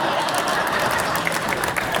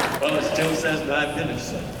 Well, it still says 9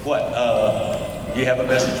 minutes. What, you have a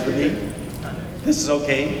message for me? This is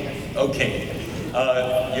okay? Okay.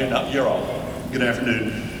 You're all. Good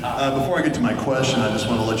afternoon. Before I get to my question, I just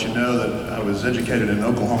want to let you know that I was educated in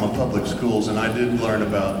Oklahoma public schools, and I did learn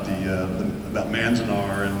about about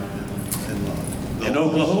Manzanar in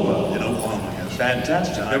Oklahoma. In Oklahoma, yes.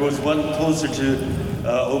 Fantastic. There was one closer to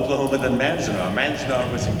Oklahoma than Manzanar. Manzanar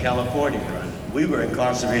was in California. Right. We were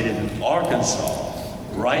incarcerated in Arkansas,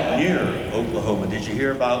 right near Oklahoma. Did you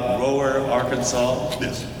hear about Rower, Arkansas?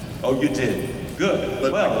 Yes. Oh, you did? Good.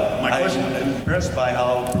 But well, my question, I'm impressed by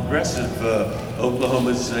how progressive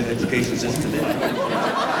Oklahoma's education system is.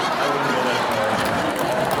 I wouldn't go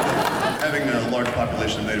that far. Having a large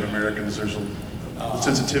population of Native Americans, there's a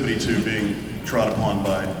sensitivity to being trod upon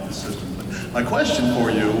by the system. But my question for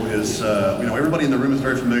you is, everybody in the room is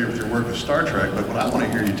very familiar with your work with Star Trek, but what I want to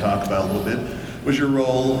hear you talk about a little bit was your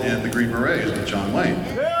role in the Green Berets with John Wayne.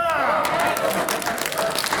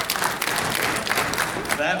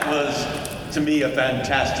 That was, to me, a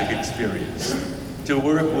fantastic experience. To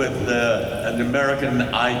work with an American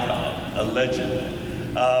icon, a legend.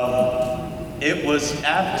 It was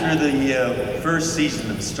after the first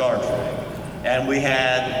season of Star Trek, and we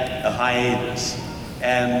had a hiatus.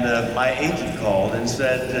 And my agent called and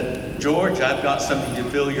said, George, I've got something to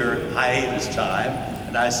fill your hiatus time.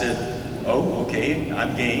 And I said, oh, okay,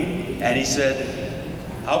 I'm game. And he said,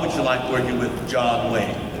 how would you like working with John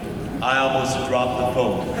Wayne? I almost dropped the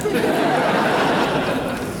phone.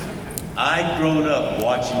 I'd grown up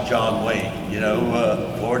watching John Wayne,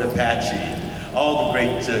 Fort Apache, all the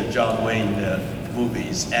great John Wayne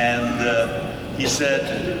movies. And he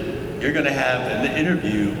said, you're going to have an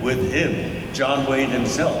interview with him, John Wayne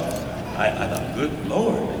himself. I thought, good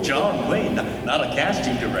Lord, John Wayne, not a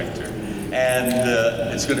casting director. And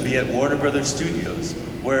it's going to be at Warner Brothers Studios,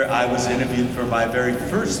 where I was interviewed for my very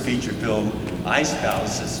first feature film, Ice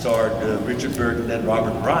Palace, that starred Richard Burton and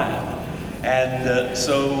Robert Bryant. And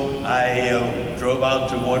so I drove out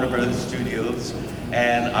to Warner Brothers Studios,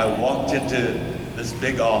 and I walked into this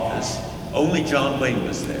big office. Only John Wayne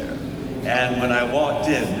was there. And when I walked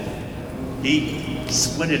in, he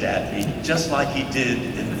squinted at me just like he did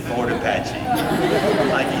in Fort Apache,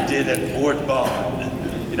 like he did at Ward Bond.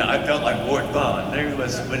 I felt like Ward Bond. There he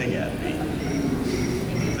was squinting at me.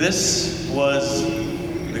 This was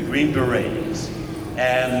the Green Berets,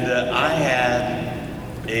 and I had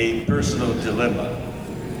a personal dilemma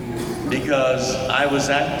because I was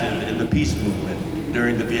active in the peace movement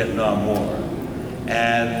during the Vietnam War.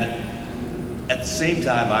 And at the same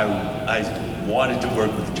time, I wanted to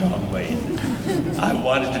work with John Wayne. I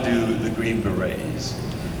wanted to do the Green Berets.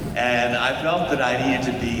 And I felt that I needed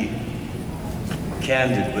to be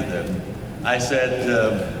candid with him. I said,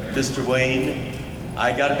 Mr. Wayne,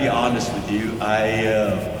 I got to be honest with you. I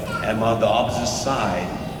am on the opposite side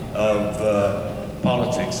of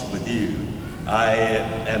politics with you. I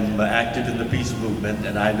am active in the peace movement,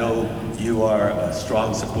 and I know you are a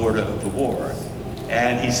strong supporter of the war.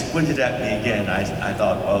 And he squinted at me again. I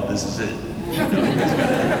thought, well, this is it. You know, he's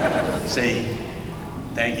gonna say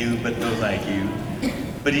thank you, but no thank you.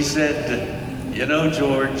 But he said, you know,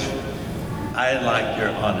 George, I like your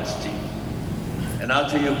honesty. And I'll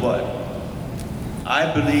tell you what,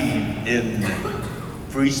 I believe in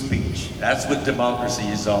free speech. That's what democracy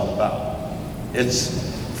is all about. It's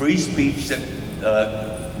free speech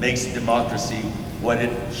that makes democracy what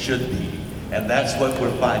it should be. And that's what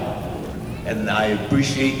we're fighting for. And I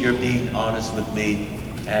appreciate your being honest with me,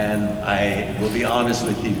 and I will be honest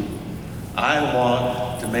with you. I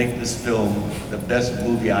want to make this film the best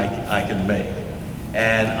movie I can make.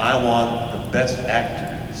 And I want the best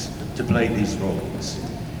actors to play these roles.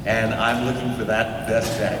 And I'm looking for that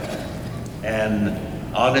best actor. And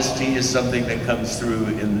honesty is something that comes through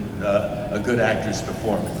in a good actor's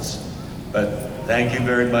performance. But thank you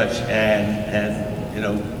very much, and you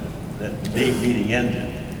know, the meeting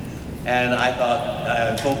ended. And I thought,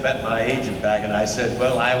 I told my agent back, and I said,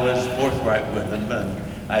 well, I was forthright with him, and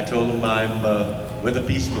I told him I'm with the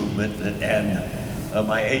peace movement, and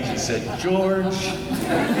my agent said, George,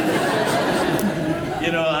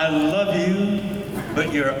 you know, I love you,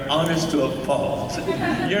 but you're honest to a fault.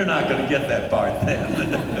 You're not going to get that part then.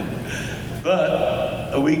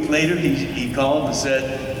 But a week later, he called and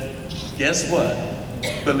said, guess what?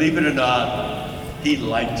 Believe it or not, he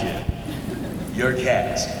liked you, your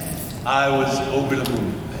cast. I was over the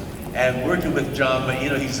moon. And working with John Wayne, you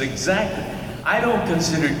know, he's exactly, I don't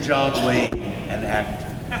consider John Wayne an actor.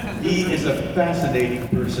 He is a fascinating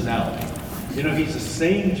personality. You know, he's the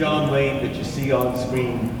same John Wayne that you see on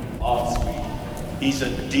screen, off screen. He's a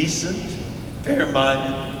decent,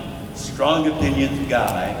 fair-minded, strong-opinioned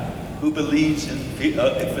guy who believes in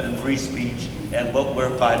free speech and what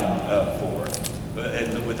we're fighting for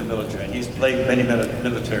with the military. And he's played many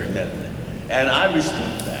military men. And I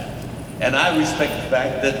respect that. And I respect the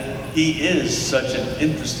fact that he is such an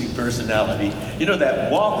interesting personality. You know,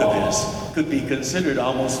 that walk of his could be considered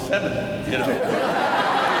almost feminine, you know.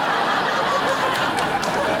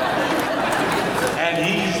 And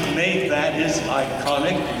he's made that his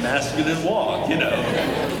iconic masculine walk, you know.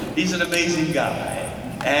 He's an amazing guy,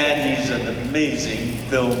 and he's an amazing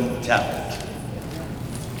film talent.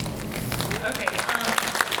 Okay,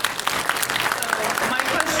 so my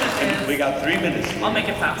question is... We got 3 minutes. I'll make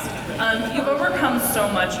it fast. You've overcome so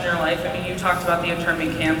much in your life. I mean, you talked about the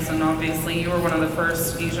internment camps, and obviously you were one of the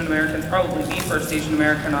first Asian Americans, probably the first Asian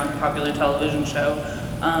American on a popular television show.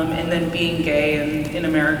 And then being gay and in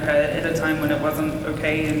America at a time when it wasn't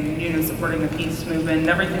okay, and you know, supporting the peace movement and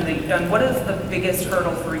everything that you've done. What is the biggest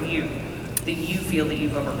hurdle for you that you feel that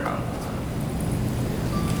you've overcome?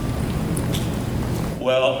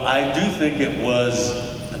 Well, I do think it was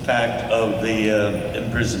the fact of the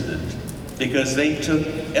imprisonment, because they took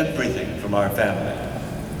everything from our family.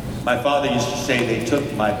 My father used to say they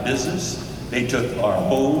took my business, they took our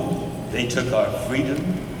home, they took our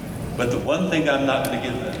freedom, but the one thing I'm not going to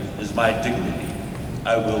give them is my dignity.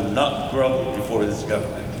 I will not grovel before this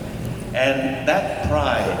government. And that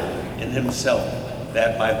pride in himself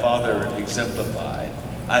that my father exemplified,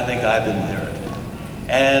 I think I've inherited.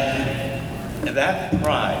 And that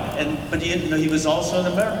pride, but you know, he was also an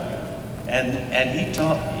American, and he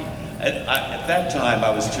taught me. At that time, I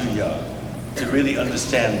was too young to really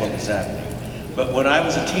understand what was happening. But when I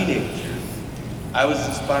was a teenager, I was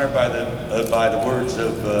inspired by the words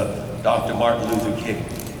of Dr. Martin Luther King,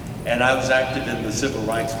 and I was active in the civil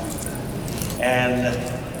rights movement.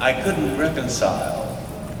 And I couldn't reconcile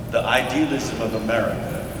the idealism of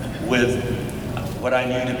America with what I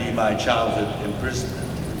knew to be my childhood imprisonment.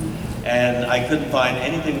 And I couldn't find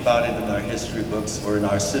anything about it in our history books or in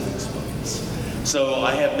our civics books. So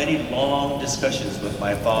I had many long discussions with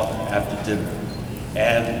my father after dinner.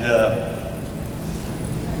 And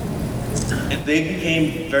they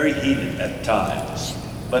became very heated at times.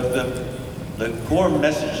 But the core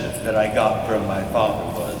message that I got from my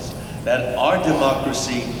father was that our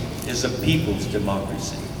democracy is a people's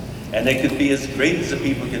democracy. And it can be as great as the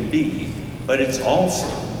people can be, but it's also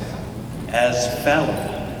as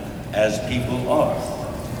fallible as people are.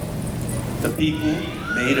 The people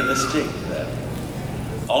made a mistake then.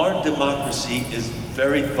 Our democracy is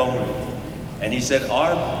very vulnerable. And he said,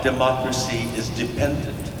 our democracy is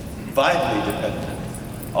dependent, vitally dependent,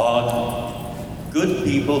 on good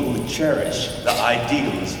people who cherish the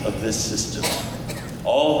ideals of this system.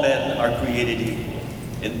 All men are created equal,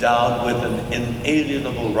 endowed with an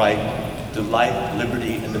inalienable right to life,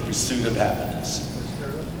 liberty, and the pursuit of happiness.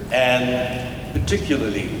 And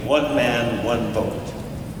particularly, one man, one vote,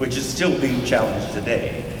 which is still being challenged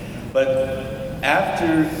today. But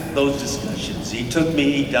after those discussions, he took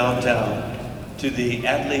me downtown to the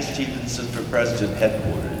Adlai Stevenson for President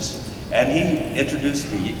headquarters, and he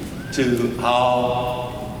introduced me to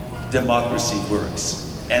how democracy works.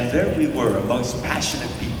 And there we were amongst passionate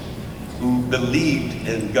people who believed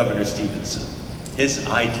in Governor Stevenson, his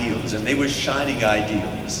ideals, and they were shining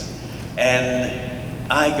ideals. And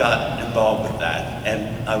I got involved with that,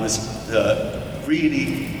 and I was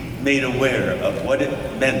really made aware of what it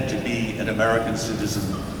meant to be an American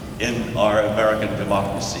citizen in our American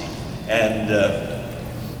democracy. And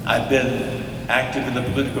I've been active in the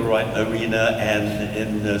political arena and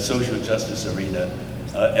in the social justice arena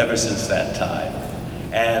ever since that time.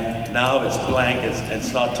 And now it's blank,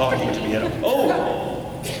 it's not talking to me. And,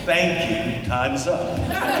 oh, thank you, time's up.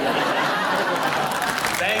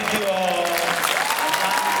 Thank you all.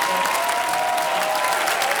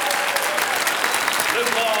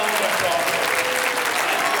 Live long and prosper.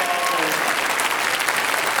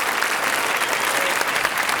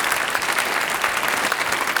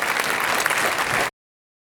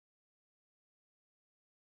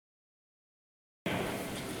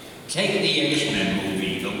 Take the X-Men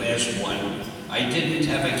movie, the last one. I didn't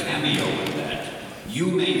have a cameo in that.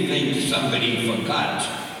 You may think somebody forgot.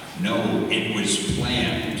 No, it was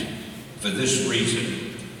planned. For this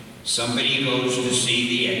reason, somebody goes to see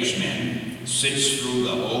the X-Men, sits through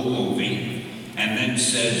the whole movie, and then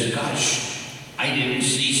says, gosh, I didn't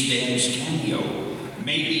see Stan's cameo.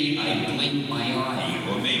 Maybe I blinked my eye,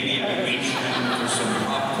 or maybe I reached down for some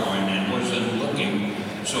popcorn and wasn't looking.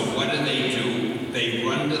 So what do? They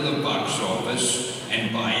run to the box office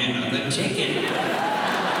and buy another ticket.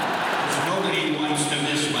 Because nobody wants to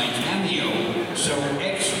miss my cameo, so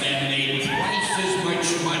X-Men made twice as much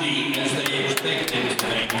money as they expected to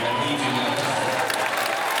make by leaving us.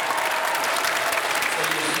 So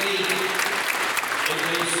you see, it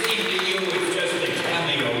may seem to you it's just a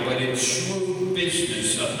cameo, but it's shrewd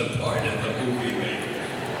business on the part of the movie maker.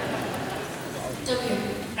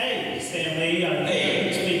 Hey, Stanley, I'm here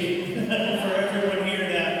to speak for everyone here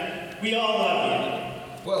that we all love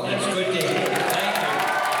you. Well, that's good to hear. Thank you.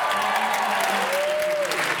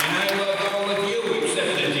 And I love all of you,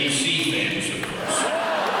 except the DC fans, of course.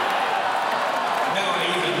 No, I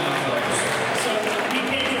even love So, we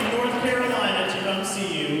came from North Carolina to come see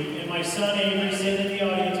you, and my son Avery, sitting in the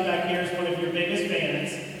audience back here, is one of your biggest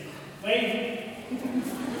fans. Wave.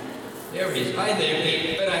 There he is. Hi there,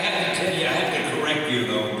 Pete. But I have to tell you, I have to correct you,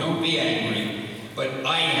 though. Don't be angry. But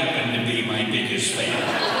I happen to be my biggest fan.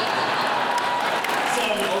 So,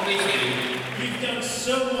 only kidding. You've done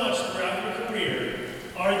so much throughout your career.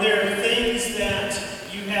 Are there things that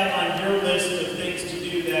you have on your list of things to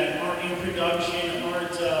do that aren't in production,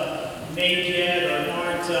 aren't made yet, or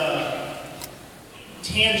aren't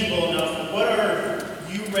tangible enough? What are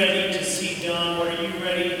you ready to see done? What are you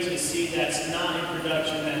ready to see that's not in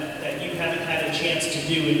production that you haven't had a chance to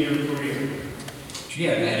do in your career? Gee,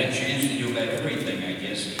 I've had a chance to do about everything, I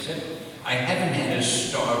guess, except I haven't had a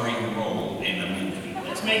starring role in a movie.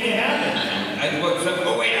 Let's make it happen.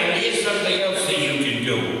 Here's something else that you can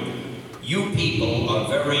do. You people are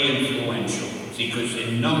very influential, because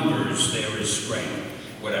in numbers there is strength.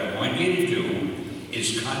 What I want you to do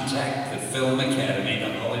is contact the Film Academy,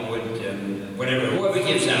 the Hollywood, whoever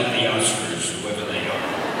gives out the Oscars, whoever they are.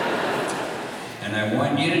 And I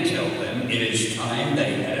want you to tell them it is time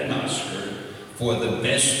they had an Oscar for the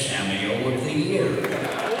best cameo of the year. I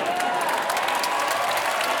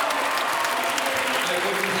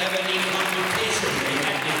wouldn't have any competition. They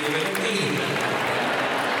had to give it to me.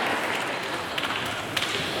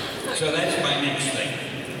 So that's my next thing.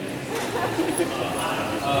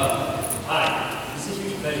 Hi. This is a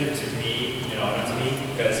huge pleasure to meet, to me,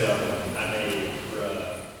 because I'm a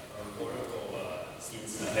reporter for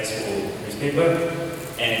Stevenson High School newspaper,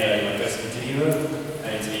 and my first interviewer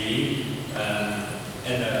at TV.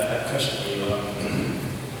 And I have a question for you.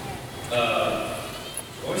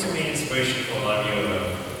 What was your main inspiration for a lot of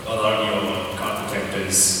your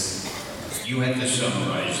contractors? You have to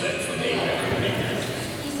summarize that for me.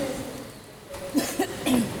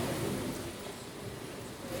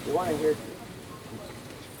 You want to hear?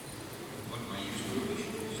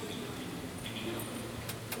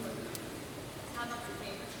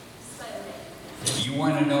 You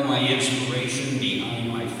want to know my inspiration behind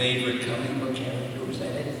my favorite comic book character? Was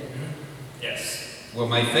that it? Yes. Well,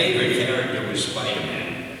 my favorite character was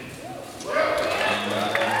Spider-Man.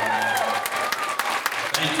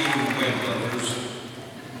 Thank you, web lovers.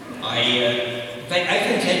 I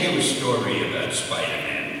can tell you a story about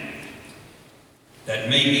Spider-Man that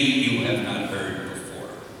maybe you have not heard before.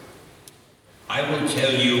 I will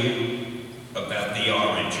tell you about the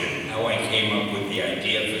origin, how I came up with the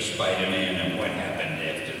idea for Spider-Man and what happened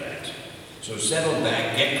after that. So settle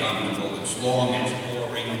back, get comfortable. It's long, it's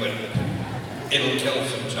boring, but it'll kill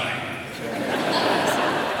some time.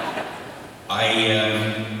 I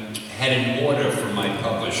had an order from my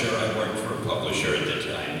publisher. I worked for a publisher at the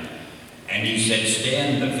time. And he said,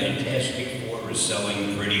 Stan, the Fantastic Four is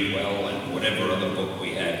selling pretty well, and whatever other book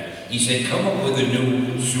we had. He said, come up with a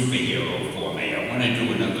new superhero for me. I want to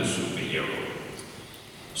do another superhero.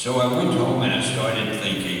 So I went home and I started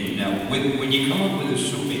thinking, now, when you come up with a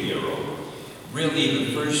superhero, really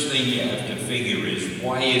the first thing you have to figure is,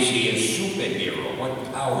 why is he a superhero?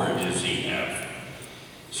 What power does he have?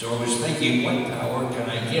 So I was thinking, what power can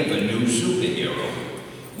I give a new superhero?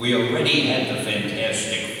 We already had the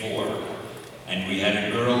Fantastic Four, and we had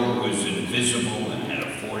a girl who was invisible and had a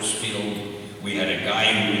force field. We had a guy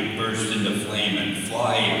who would burst into flame and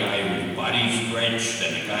fly, a guy whose body stretched,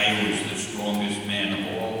 and a guy who was the strongest man of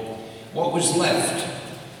all. What was left?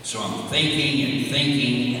 So I'm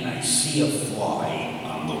thinking, and I see a fly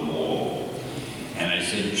on the wall. And I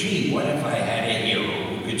said, gee, what if I had a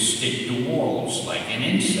hero who could stick to walls like an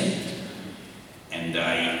insect? And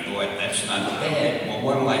I thought, that's not bad. Well,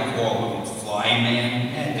 what'll I call him? Fly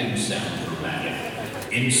Man? That didn't sound dramatic.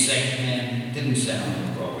 Insect Man? Didn't sound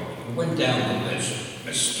heroic. I went down the list.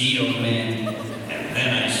 Mosquito Man. And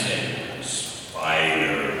then I said,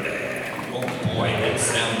 Spider-Man. Oh boy, that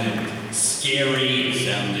sounded scary. It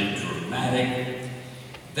sounded dramatic.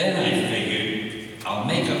 Then I figured, I'll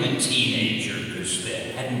make him a teenager, because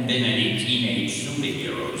there hadn't been any teenage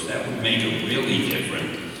superheroes. That would make him really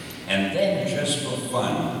different. And then, just for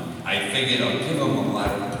fun, I figured I'll give him a lot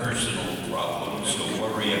of personal problems. He'll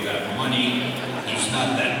worry about money. He's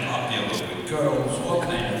not that popular with girls, all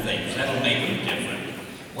kind of things. That'll make him different.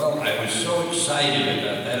 Well, I was so excited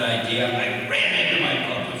about that idea, I ran into my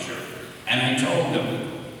publisher, and I told him.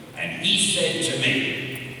 And he said to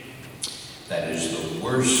me, that is the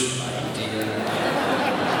worst idea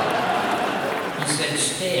He said,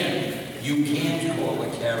 Stan, you can't call a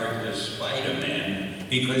character Spider-Man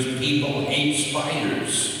because people hate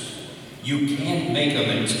spiders. You can't make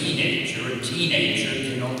him a teenager. A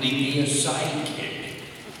teenager can only be a sidekick.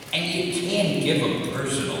 And you can't give him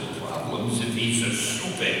personal problems if he's a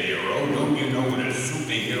superhero. Don't you know what a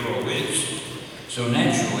superhero is? So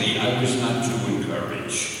naturally, I was not too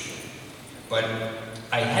encouraged. But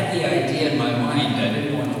I had the idea in my mind, I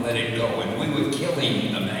didn't want to let it go, and we were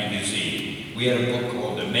killing a magazine. We had a book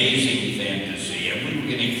called Amazing Fantasy, and we were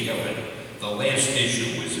going to kill it. The last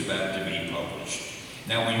issue was about to be published.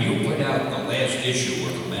 Now, when you put out the last issue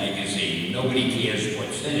of a magazine, nobody cares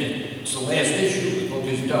what's in it. It's the last issue, the book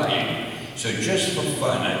is dying. So just for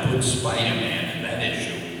fun, I put Spider-Man in that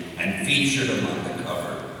issue and featured him on the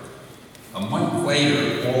cover. A month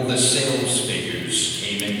later, all the sales figures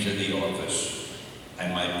came into the office.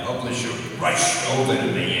 And my publisher rushed over to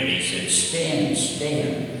me and he said,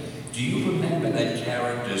 Stan, do you remember that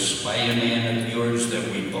character Spider-Man of yours that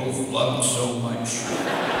we both loved so much?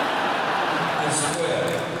 I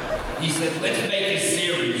swear. He said, let's make a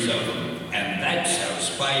series of them. And that's how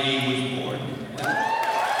Spidey was born.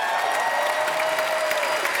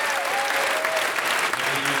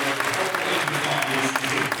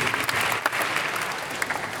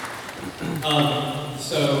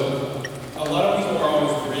 So a lot of people are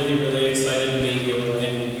always really, really excited to meet you,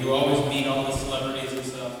 and you always meet all the celebrities and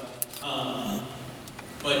stuff.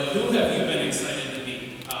 But who have you been excited to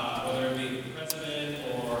meet? Whether it be the president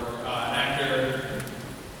or an actor?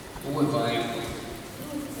 Who have I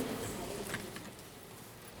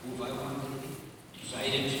wanted to be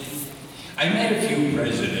excited to? I met a few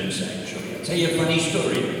presidents, actually. I'll tell you a funny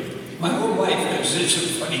story. My whole life has such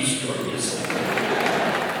funny stories.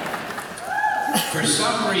 For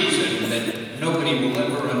some reason that nobody will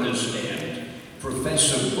ever understand,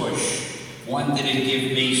 Professor Bush wanted to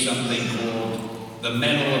give me something called the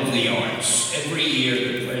Medal of the Arts. Every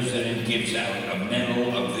year the president gives out a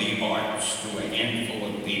Medal of the Arts to a handful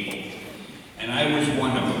of people. And I was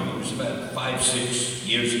one of them. It was about 5-6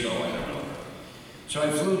 years ago, I don't know. So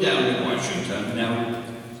I flew down to Washington. Now,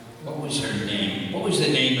 what was her name? What was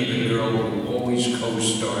the name of the girl who always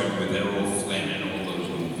co-starred with Errol Flynn in all those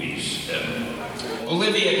movies?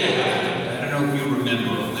 Olivia de Havilland. I don't know if you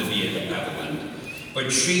remember Olivia de Havilland.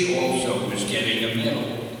 but she also was getting a medal.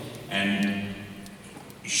 And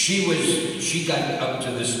she got up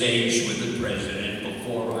to the stage with the president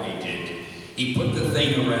before I did. He put the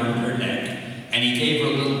thing around her neck, and he gave her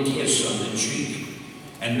a little kiss on the cheek.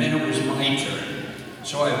 And then it was my turn.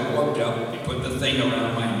 So I walked up, he put the thing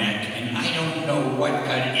around my neck, and I don't know what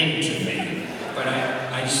got into me, but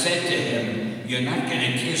I said to him, "You're not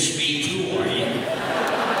gonna kiss me too, are you?"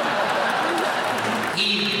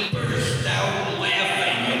 He burst out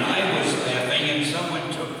laughing, and I was laughing, and someone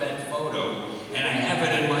took that photo, and I have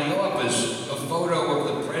it in my office, a photo of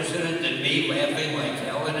the president and me laughing like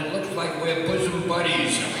hell, and it looks like we're bosom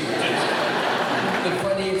buddies. The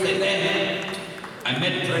funny is that then I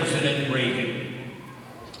met President Reagan.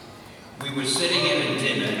 We were sitting at a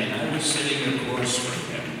dinner, and I was sitting across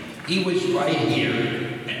from him. He was right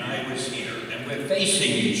here, and I was here, and we're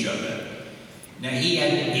facing each other. Now,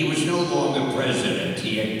 he was no longer president.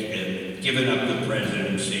 He had given up the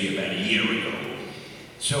presidency about a year ago.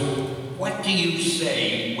 So what do you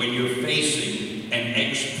say when you're facing an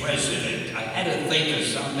ex-president? I had to think of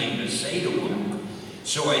something to say to him.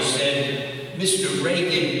 So I said, "Mr.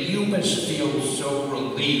 Reagan, you must feel so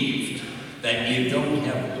relieved that you don't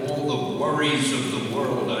have all the worries of the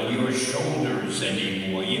world on your shoulders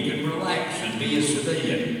anymore. You can relax and be a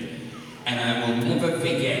civilian." And I will never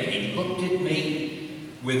forget, he looked at me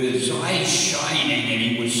with his eyes shining, and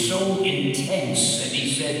he was so intense, and he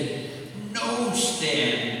said, "No,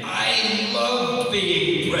 Stan, I love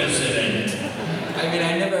being president." I mean,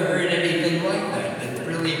 I never heard anything like that. That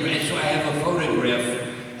really, so I have a photograph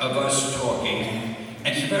of us talking.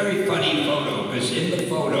 And it's a very funny photo, because in the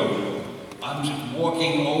photo, I'm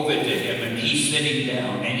walking over to him, and he's sitting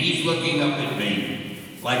down, and he's looking up at me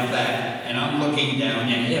like that, and I'm looking down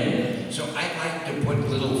at him. So I like to put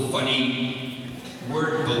little funny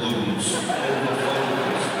word balloons over the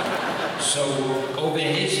photos. So over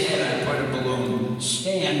his head, I put a balloon.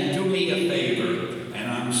 "Stan, do me a favor."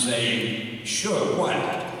 And I'm saying, "Sure, what?"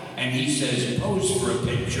 And he says, "Pose for a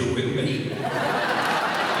picture with me."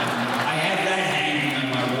 I have that hanging on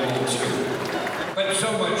my wall too. But so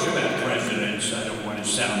much about presidents, I don't want to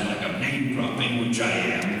sound like I'm name dropping, which I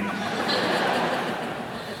am.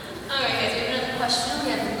 All right, guys, we have another question. We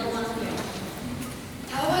have a little one here.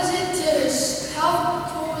 How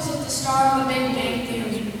cool was it to star in The Big Bang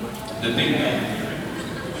Theory? The Big Bang Theory.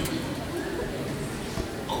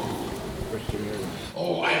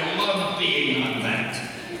 Oh, I love being on that.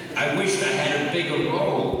 I wished I had a bigger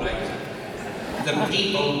role. The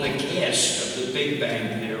people, the cast of The Big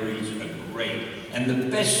Bang Theory are great. And the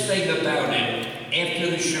best thing about it, after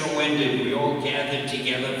the show ended, we all gathered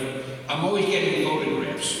together. I'm always getting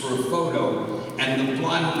photographs for a photo, and the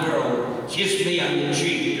blonde girl kissed me on the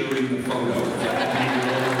cheek during the photo.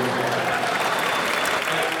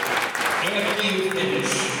 After you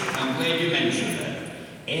finish, I'm glad you mentioned that.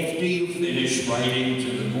 After you finish writing to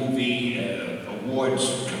the movie awards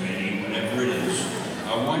committee, whatever it is,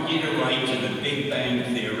 I want you to write to The Big Bang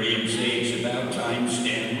Theory and say it's about time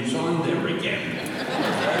Stan was on there again.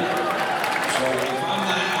 So if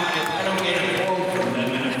I don't get a call from them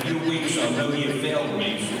in a few weeks, I'll know you failed me.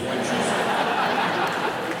 So what you say?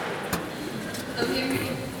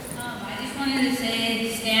 I just wanted to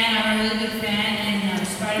say, Stan, I'm a really big fan, and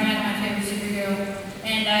Spider-Man is my favorite superhero.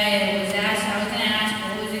 And I was going to ask,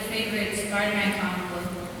 what was your favorite Spider-Man comic book?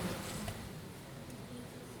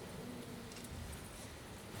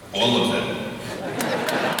 All of them.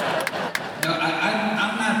 No,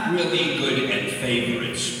 I'm not really good at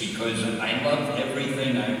favorites because I love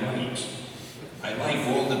everything I write. I like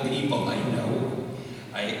all the people I know.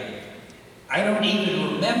 I don't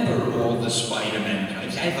even remember all the Spider-Man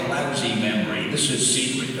guys. I have a lousy memory. This is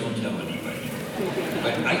secret, don't tell anybody.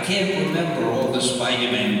 But I can't remember all the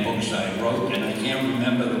Spider-Man books I wrote, and I can't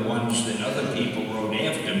remember the ones that other people wrote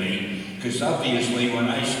after me, because obviously when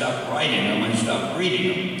I stopped writing them, I stopped reading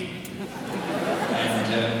them.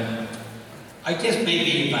 And I guess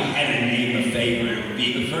maybe if I had to name a favorite, it would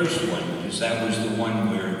be the first one, because that was the one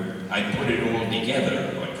where I put it all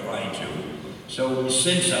together, or tried to. So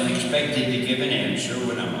since I'm expected to give an answer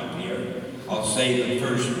when I'm up here, I'll say the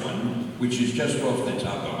first one, which is just off the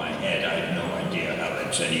top of my head. I have no idea how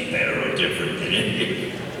that's any better or different than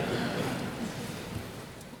it.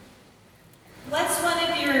 What's one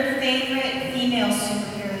of your favorite female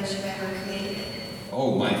superheroes you've ever created?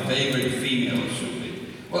 Oh, my favorite female superhero.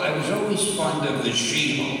 Well, I was always fond of the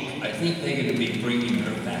She-Hulk. I think they're going to be bringing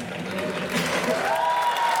her back a little bit.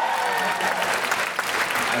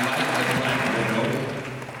 I like the Black Widow.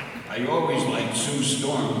 I always liked Sue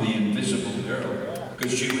Storm, the Invisible Girl,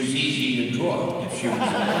 because she was easy to draw if she was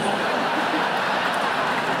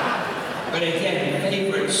But again,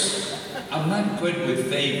 favorites, I'm not good with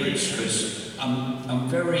favorites because I'm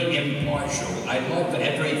very impartial. I love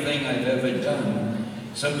everything I've ever done.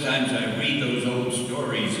 Sometimes I read those old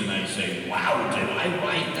stories and I say, wow, did I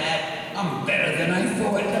write that? I'm better than I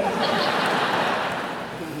thought.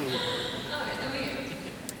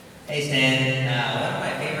 Hey Stan, one of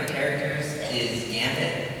my favorite characters is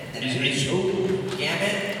Gambit. Is who?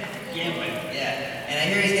 Gambit? Gambit. Yeah. And I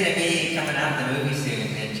hear he's going to be coming out in the movie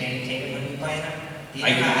soon, and Channing Tatum will be playing him. Do you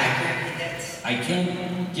know how accurate he gets? I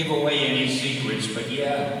can't give away any secrets, but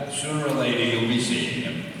yeah, sooner or later you'll be seeing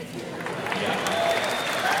him. Yeah.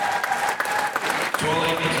 That's all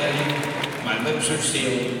I can tell you. My lips are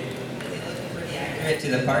sealed. Pretty accurate to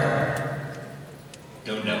the part?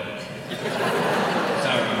 Don't know.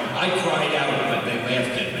 Sorry. I cried out, but they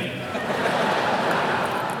laughed at me.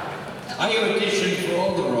 I auditioned for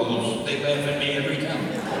all the roles. They laugh at me every time.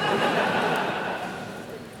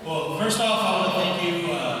 Well, first off, I want to thank you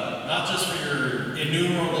not just for your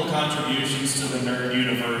innumerable contributions to the nerd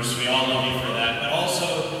universe, we all love you for that, but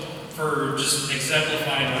also for just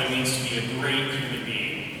exemplifying what it means to be a great human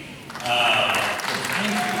being. Thank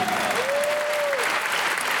you.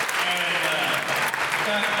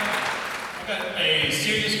 I've got a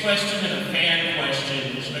serious question and a fan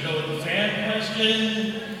question. Should I go with the fan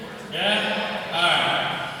question? Yeah? Alright.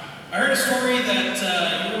 I heard a story that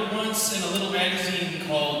you were once in a little magazine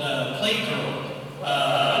called Playgirl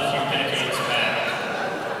a few decades back.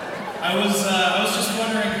 I was just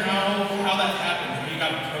wondering how that happened, how you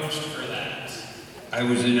got approached for that. I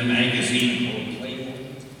was in a magazine called Playgirl.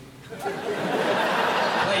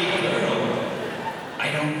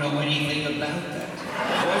 I don't know anything about that.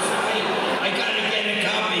 I gotta get a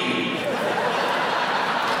copy.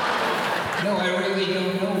 No, I really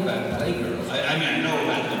don't know about Playgirl. I mean, I know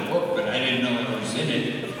about the book, but I didn't know I was in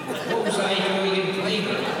it. What was I doing in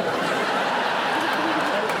Playgirl?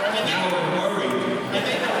 Now I'm worried. I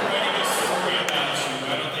think they were writing a story about you. I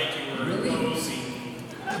don't think you were posing.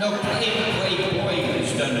 No, Playboy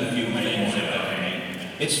has done a few things about me.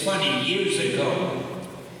 It's funny, years ago,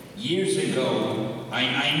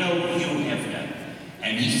 I know Hugh Hefner,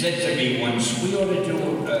 and he said to me once, we ought to do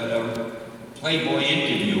a Playboy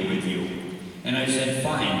interview with you. And I said,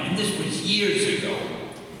 fine. And this was years ago.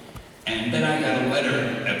 And then I got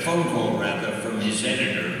a phone call rather, from his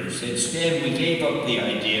editor who said, Stan, we gave up the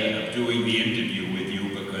idea of doing the interview with you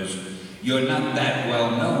because you're not that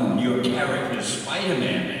well known. Your character,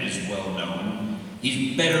 Spider-Man, is well known.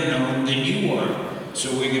 He's better known than you are.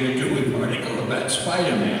 So we're going to do an article about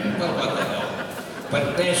Spider-Man. Well, what the hell?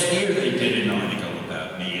 But last year they did an article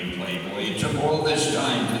about me in Playboy. It took all this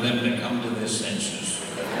time for them to come to their senses.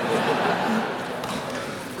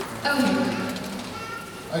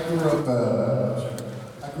 I grew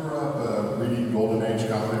up reading Golden Age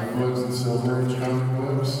comic books and Silver Age comic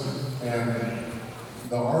books, and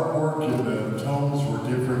the artwork and the tones were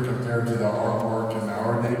different compared to the artwork in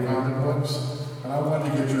our day comic books. And I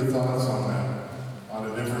wanted to get your thoughts on that, on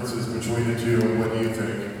the differences between the two, and what do you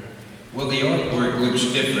think? Well, the artwork looks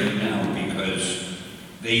different now because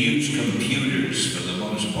they use computers for the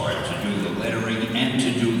most part to do the lettering and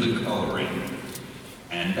to do the coloring.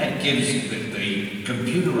 And that gives, the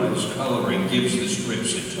computerized coloring gives the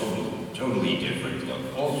strips a totally different look.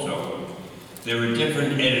 Also, there are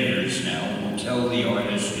different editors now who tell the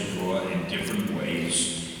artist to draw in different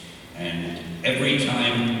ways. And every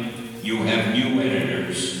time you have new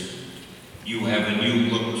editors, you have a new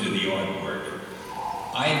look to the artwork.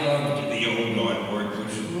 I loved the old artwork, which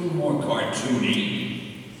was a little more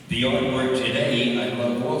cartoony. The artwork today I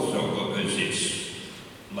love also because it's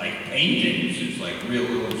like paintings, it's like real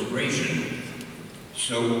illustration.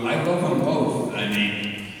 So I love them both, I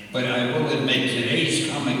mean, but I will admit today's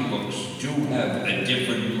comic books do have a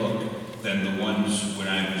different look than the ones when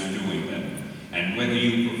I was doing them. And whether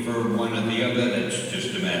you prefer one or the other, that's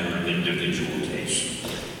just a matter of individual taste.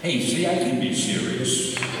 Hey, see, I can be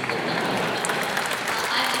serious. I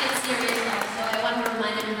want to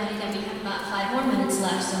remind everybody that we have about 5 more minutes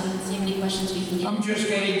left, so we can see how many questions we can get. I'm just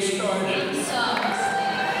getting started.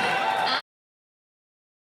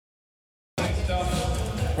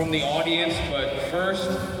 From the audience, but first,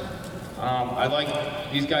 I'd like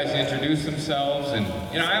these guys to introduce themselves, and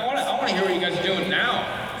I want to hear what you guys are doing now.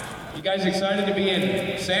 You guys excited to be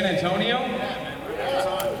in San Antonio?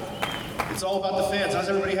 It's all about the fans. How's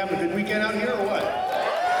everybody having a good weekend out here, or what?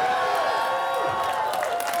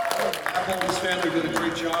 Apple and his family did a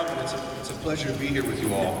great job, and it's a pleasure to be here with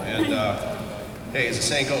you all. And hey, as the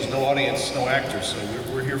saying goes, no audience, no actors. So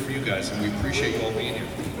we're here for you guys, and we appreciate you all being here.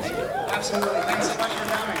 Absolutely. Thanks so much for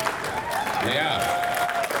coming. Yeah.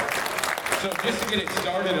 So just to get it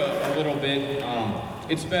started a little bit,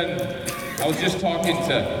 it's been, I was just talking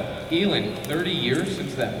to Elin, 30 years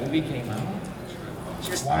since that movie came out.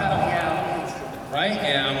 Wow. Right?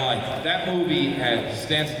 And I'm like, that movie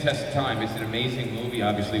stands the test of time. It's an amazing movie,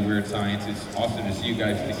 obviously, Weird Science. It's awesome to see you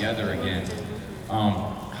guys together again.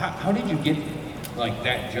 How did you get like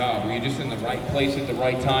that job? Were you just in the right place at the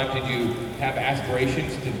right time? Did you have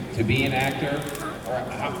aspirations to be an actor? Or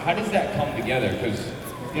how does that come together? Because,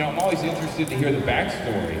 you know, I'm always interested to hear the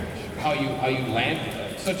backstory, how you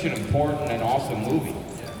landed such an important and awesome movie.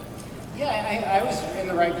 Yeah, I was in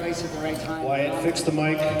the right place at the right time. Wyatt, fix the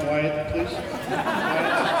mic. Wyatt, please.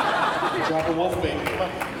 Wyatt, drop a wolf bait.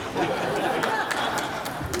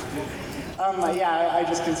 Come on. Yeah, I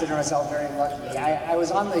just consider myself very lucky. I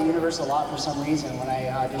was on the Universal lot for some reason when I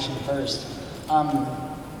auditioned first.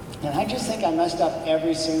 And I just think I messed up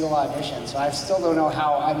every single audition, so I still don't know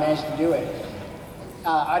how I managed to do it.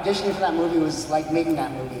 Auditioning for that movie was like making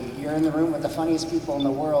that movie. You're in the room with the funniest people in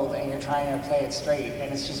the world and you're trying to play it straight,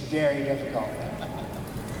 and it's just very difficult.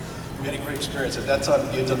 We had a great experience. At that time,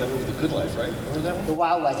 you had done that movie, The Good Life, right? Remember that one? The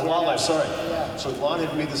Wildlife. The Wildlife, sorry. Yeah. So Lon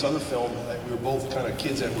had made this other film. We were both kind of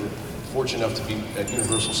kids that were fortunate enough to be at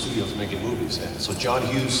Universal Studios making movies. And so John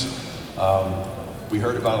Hughes, we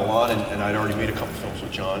heard about Lon, and I'd already made a couple films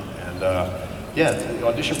with John. And yeah, the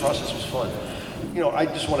audition process was fun. You know, I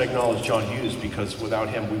just want to acknowledge John Hughes because without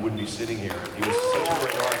him, we wouldn't be sitting here. He was such a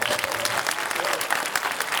great artist.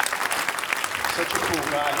 Such a cool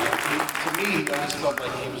guy. To me, he always felt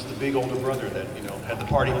like he was the big older brother that, you know, had the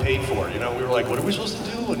party paid for. You know, we were like, what are we supposed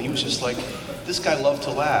to do? And he was just like, this guy loved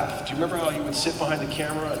to laugh. Do you remember how he would sit behind the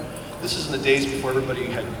camera? And this is in the days before everybody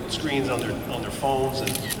had screens on their phones,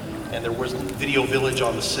 and there was Video Village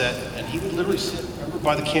on the set, and he would literally sit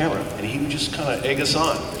by the camera, and he would just kind of egg us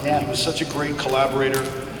on. Yeah. He was such a great collaborator.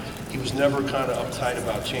 He was never kind of uptight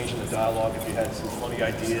about changing the dialogue if you had some funny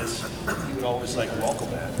ideas. He would always like welcome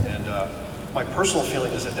that. And my personal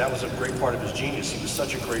feeling is that was a great part of his genius. He was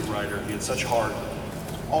such a great writer. He had such heart.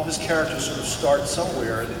 All his characters sort of start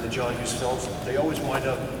somewhere in the John Hughes films. They always wind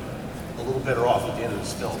up a little better off at the end of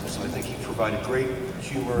this film. So I think he provided great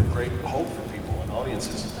humor and great hope for people and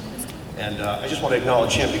audiences. And I just want to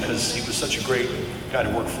acknowledge him because he was such a great guy to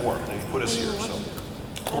work for, and he put us here. So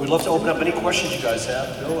we'd love to open up any questions you guys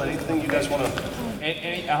have. Bill, anything you guys want to?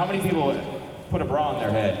 How many people put a bra on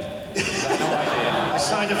their head? I know I did. I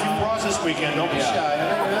signed a few bras this weekend. Don't be shy.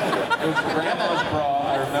 It was grandma's bra,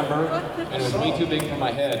 I remember, and it was way too big for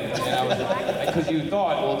my head. And I was, because you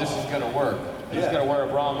thought, well, this is going to work. I'm just going to wear a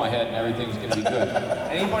bra on my head and everything's going to be good.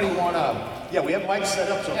 Anybody want to? Yeah, we have mics set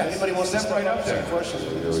up, so if anybody wants to step right up there. Questions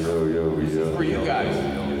for you guys.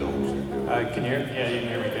 Can you hear me? Yeah, you can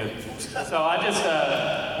hear me good. So I just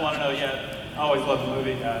want to know, I always loved the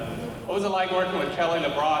movie. What was it like working with Kelly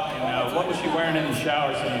LeBrock, and what was she wearing in the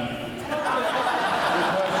shower scene? Good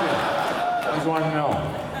question. I just want to know.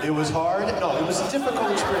 It was hard? No, it was a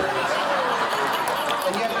difficult experience.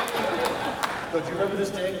 And yet, but if you remember this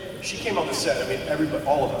day, she came on the set. I mean, everybody,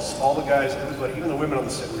 all of us, all the guys, everybody, even the women on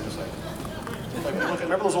the set, we were just like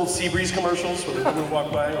remember those old Seabreeze commercials where the women would walk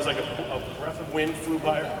by? It was like a breath of wind flew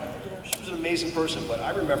by her. She was an amazing person, but I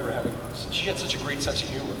remember she had such a great sense of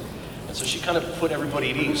humor. And so she kind of put everybody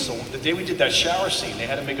at ease. So the day we did that shower scene, they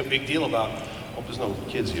had to make a big deal about, hope there's no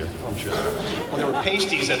kids here, I'm sure. Well, there were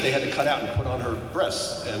pasties that they had to cut out and put on her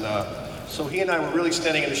breasts. And so he and I were really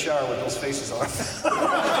standing in the shower with those faces on.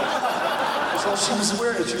 That's all she was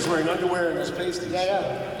wearing. She was wearing underwear and those pasties.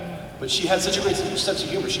 Yeah. But she had such a great sense of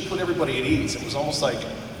humor. She put everybody at ease. It was almost like,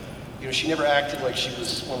 you know, she never acted like she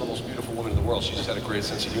was one of the most beautiful women in the world. She just had a great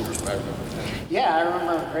sense of humor, I remember. Yeah, I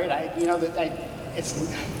remember great. It's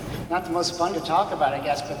not the most fun to talk about, I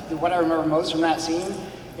guess, but what I remember most from that scene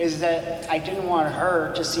is that I didn't want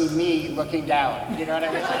her to see me looking down. You know what I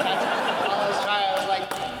mean? I was trying, I was like,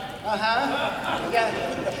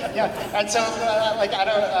 yeah. And so,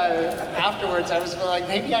 afterwards, I was like,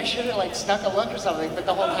 maybe I should have snuck a look or something. But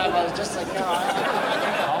the whole time I was just like, no.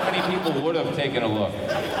 How many people would have taken a look?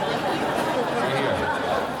 Right here.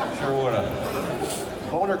 Sure would have.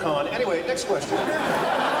 Boner con. Anyway, next question.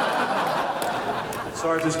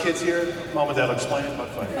 Sorry if there's kids here. Mom and Dad will explain it, but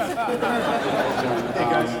fine. Hey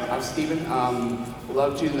guys, I'm Steven.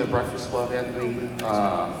 Loved you in The Breakfast Club, Anthony.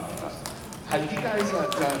 Have you guys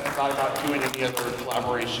thought about doing any other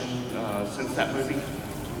collaboration since that movie?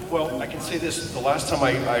 Well, I can say this. The last time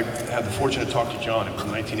I had the fortune to talk to John, it was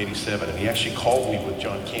in 1987, and he actually called me with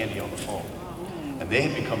John Candy on the phone. And they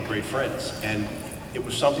had become great friends. And it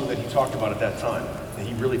was something that he talked about at that time. And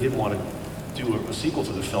he really did want to do a sequel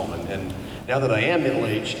to the film. And now that I am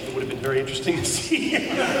middle-aged, it would have been very interesting to see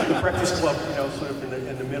the Breakfast Club, you know, sort of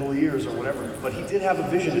in the middle years or whatever. But he did have a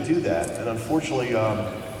vision to do that, and unfortunately,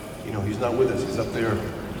 you know, he's not with us. He's up there,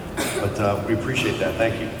 but we appreciate that.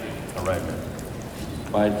 Thank you. All right,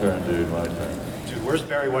 man. My turn, dude. My turn. Dude, where's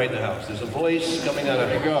Barry White in the house? There's a voice coming out of.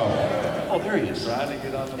 There you go. Oh, there he is. Trying to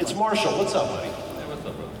get on the It's Marshall. What's up, buddy? Hey, what's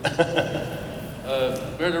up, bro?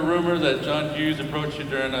 Heard a rumor that John Hughes approached you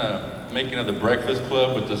during making of The Breakfast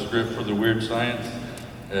Club with the script for The Weird Science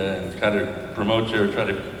and kind of promote you or try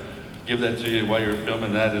to give that to you while you were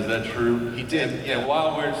filming that. Is that true? He did. And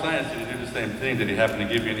while Weird Science, did he do the same thing? Did he happen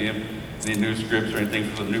to give you any new scripts or anything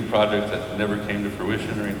for the new projects that never came to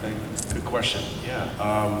fruition or anything? Good question.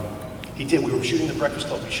 Yeah. He did. We were shooting The Breakfast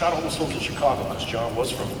Club. We shot all those films in Chicago because John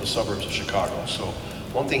was from the suburbs of Chicago. So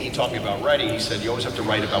one thing he taught me about writing, he said, you always have to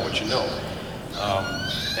write about what you know.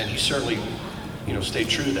 And he certainly, you know, stayed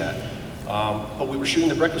true to that. But we were shooting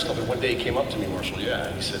The Breakfast Club, and one day he came up to me, Marshall,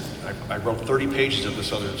 and he said, I wrote 30 pages of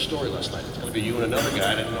this other story last night. It's going to be you and another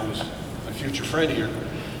guy I didn't know was a future friend here.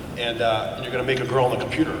 And you're going to make a girl on the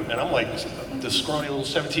computer. And I'm like, this scrawny little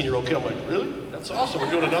 17-year-old kid, I'm like, really? That's awesome. We're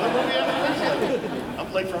doing another movie after this?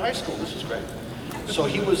 I'm late for high school. This is great. So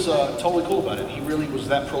he was totally cool about it. He really was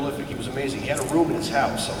that prolific. He was amazing. He had a room in his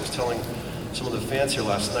house. I was telling some of the fans here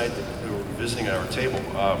last night that they were visiting at our table.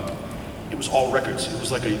 It was all records. It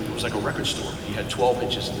was like a record store. He had 12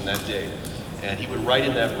 inches in that day. And he would write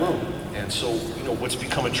in that room. And so, you know, what's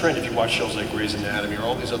become a trend, if you watch shows like Grey's Anatomy or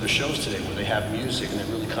all these other shows today where they have music and it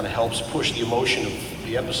really kind of helps push the emotion of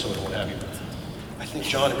the episode or what have you. I think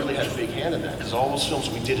John really had a big hand in that because all those films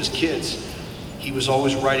we did as kids, he was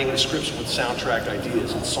always writing the scripts with soundtrack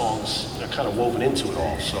ideas and songs, you know, kind of woven into it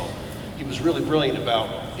all. So he was really brilliant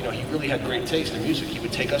about, you know, he really had great taste in music. He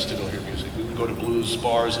would take us to go hear music. We would go to blues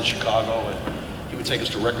bars in Chicago and he would take us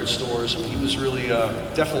to record stores. I mean, he was really,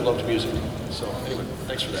 definitely loved music. So anyway,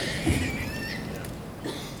 thanks for that.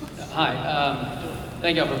 Hi,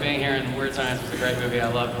 thank y'all for being here, and Weird Science was a great movie. I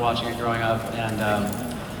loved watching it growing up, and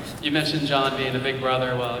you mentioned John being the big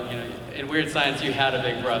brother. Well, you know, in Weird Science you had a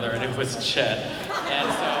big brother, and it was Chet. And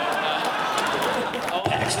so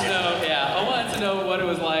I wanted to know what it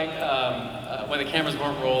was like when the cameras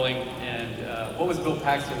weren't rolling, and what was Bill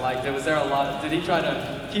Paxton like? Was there a lot? Did he try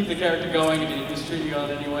to keep the character going? Did he mistreat you in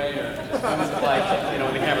any way, or what was it like, you know,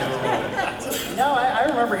 when the cameras were rolling? No, I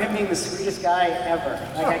remember him being the sweetest guy ever.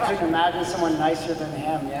 Like I couldn't imagine someone nicer than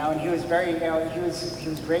him, you know. And he was very, you know, he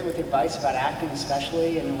was great with advice about acting,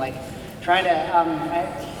 especially, and like trying to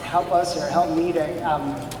help us or help me to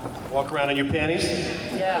walk around in your panties.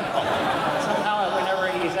 Yeah. Somehow, whenever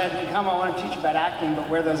he said, "Come, I want to teach you about acting, but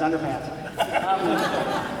wear those underpants."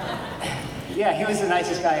 Yeah, he was the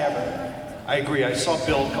nicest guy ever. I agree. I saw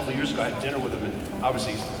Bill a couple of years ago. I had dinner with him, and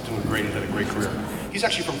obviously he's doing great. He's had a great career. He's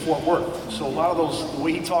actually from Fort Worth, so a lot of those, the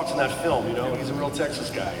way he talks in that film, you know, he's a real Texas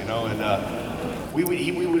guy, you know, and we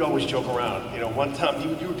would always joke around. You know, one time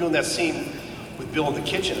you were doing that scene with Bill in the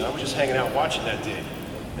kitchen, and I was just hanging out watching that day.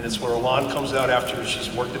 And it's where Alon comes out after she's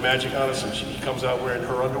worked the magic on us, and he comes out wearing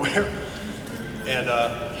her underwear. And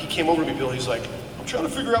he came over to me, Bill, he's like, I'm trying to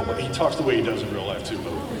figure out what, he talks the way he does in real life too,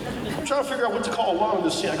 but I'm trying to figure out what to call Alon in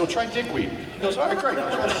this scene. I go, try dickweed. He goes, all right, great. So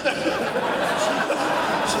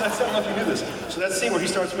that's how enough you do this. So that scene where he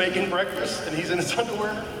starts making breakfast and he's in his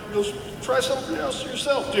underwear, he goes, try something else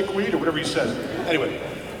yourself, dickweed, or whatever he says. Anyway,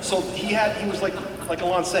 so he was like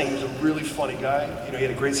Alon's saying, he was a really funny guy. You know, he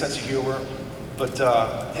had a great sense of humor, but he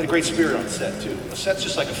had a great spirit on set too. A set's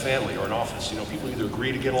just like a family or an office. You know, people either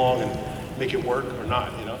agree to get along and make it work or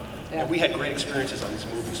not, you know. Yeah. And we had great experiences on these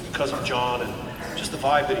movies because of John and just the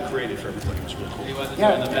vibe that he created for everybody was really cool. He wasn't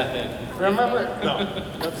doing the method. Remember? No,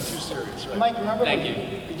 nothing too serious, right? Mike, remember Thank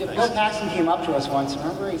when Bill Paxton came up to us once,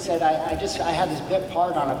 remember he said, I had this bit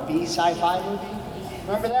part on a B sci-fi movie?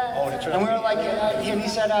 Remember that? Oh, and we were like, and he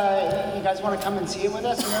said, you guys want to come and see it with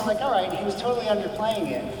us? And we were like, all right. He was totally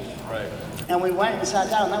underplaying it. Right. And we went and sat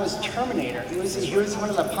down, and that was Terminator. He was one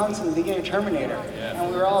of the punks in the beginning of Terminator. Yeah. And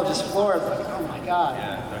we were all just floored, like, oh my God.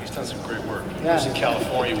 Yeah, no, he's done some great work. He Yeah. was in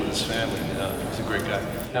California with his family. He's a great guy.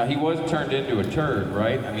 Now, he was turned into a turd,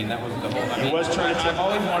 right? I mean, that was the whole... I mean, was turned into... I've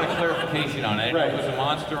always wanted clarification on it. Right. If it was a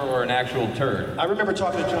monster or an actual turd. I remember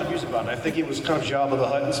talking to John Hughes about it. I think he was kind of Jabba the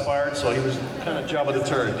Hutt inspired, so he was kind of Jabba the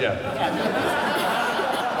Turd, yeah.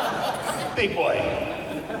 Big boy.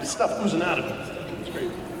 Stuff oozing out of him. It's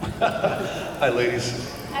great. Hi, ladies.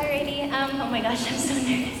 Alrighty, oh my gosh, I'm so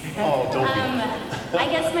nervous. Oh, don't be. I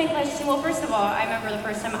guess my question, well, first of all, I remember the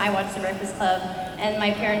first time I watched The Breakfast Club, and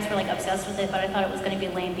my parents were like obsessed with it, but I thought it was going to be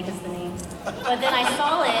lame because of the name. But then I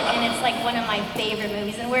saw it, and it's like one of my favorite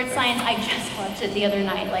movies. And Weird Science, I just watched it the other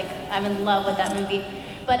night. Like, I'm in love with that movie.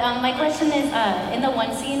 But my question is, in the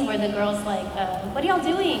one scene where the girl's like, what are y'all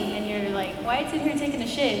doing? And you're like, why are you sitting here taking a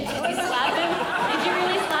shit? Did you slap him? Did you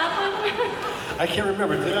really slap him? I can't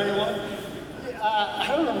remember. Did I, Elon? I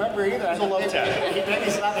don't remember either. It was a love tap. He made me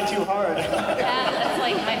slap it too hard. That's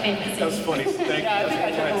like my favorite scene. That was funny. Thank Yeah, I you. think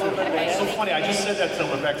I took a little bit of It's so it. funny. I just said that to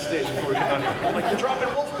someone backstage before we got on here. I'm like, you're dropping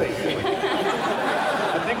wolf bait.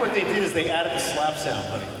 I think what they did is they added the slap sound,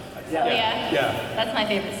 honey. Oh, yeah? Yeah. That's my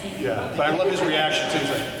favorite scene. Yeah. But I love his reaction too. He's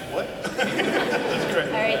like, what? That's great.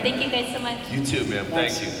 All right, thank you guys so much. You too, ma'am.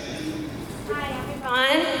 Thank you. Hi, I'm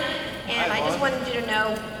Yvonne, and I just wanted you to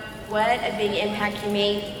know what a big impact you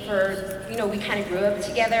made for, we kind of grew up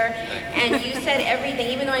together, and you said everything,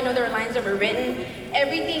 even though I know there were lines that were written,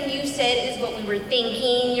 everything you said is what we were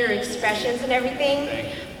thinking, your expressions and everything.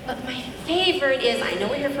 But my favorite is, I know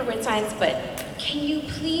we're here for Weird Science, but can you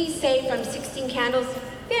please say from 16 Candles,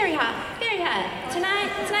 very hot, very hot. Tonight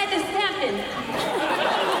this is happening.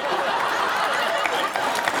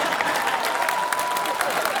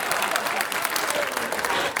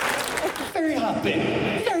 Very hot, baby.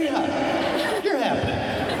 Very hot. You're happening.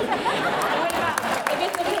 What about, if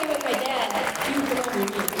it's okay with my dad, you come over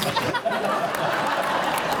here.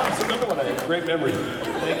 That's another one. I had great memory.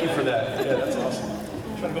 Thank you for that. Yeah, that's awesome.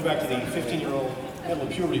 I'm trying to go back to the 15-year-old middle of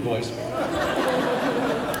puberty voice.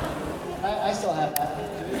 I still have that.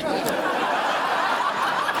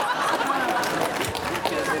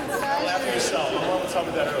 Laugh at yourself. My mom was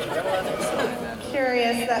talking about that earlier. You gotta laugh at yourself.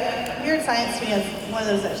 Curious that Weird Science to me is one of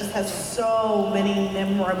those that just has so many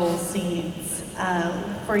memorable scenes.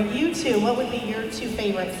 For you two, what would be your two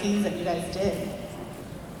favorite scenes that you guys did?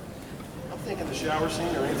 I'm thinking the shower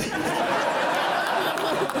scene or anything.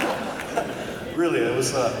 Really, it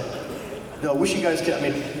was, no, I wish you guys could, I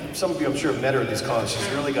mean, some of you I'm sure have met her at these cons. She's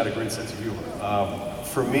really got a great sense of humor.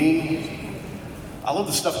 For me, I love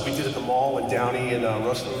the stuff that we did at the mall when Downey and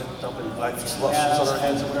Russell dumping slush on our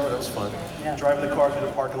heads or whatever. That was fun. Yeah. Driving the car through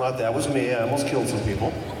the parking lot, that was me. I almost killed some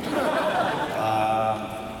people.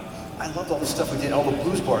 I loved all the stuff we did. Oh, the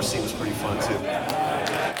Blues Bar scene was pretty fun too.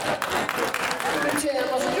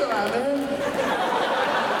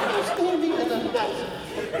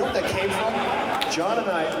 You know what that came from? John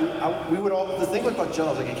and we would all, the thing about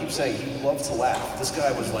John, like I keep saying, he loved to laugh. This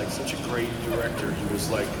guy was like such a great director. He was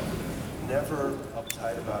like never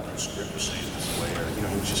uptight about his script or saying this way, or, he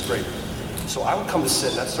was just great. So I would come to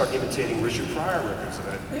set and I'd start imitating Richard Pryor records that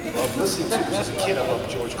I loved listening to. Because as a kid, I loved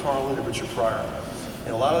George Carlin and Richard Pryor.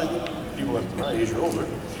 And a lot of people at my age or older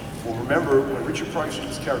will remember when Richard Pryor used to do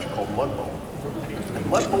this character called Mudbone. And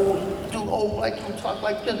Mudbone was dude old black dude talk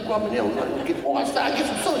like this, rubbing in, like, get outside, get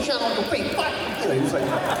some sunshine on your face. He was like,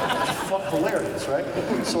 fuck hilarious, right?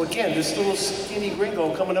 So again, this little skinny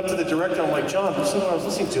gringo coming up to the director, I'm like, John, this is what I was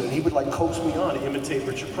listening to, and he would like coax me on to imitate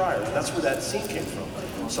Richard Pryor, and that's where that scene came from.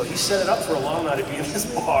 So he set it up for Alana to be in this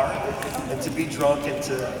bar, and to be drunk, and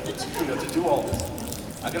to do all this.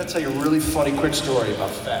 I gotta tell you a really funny, quick story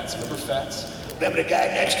about Fats. Remember Fats? Remember the guy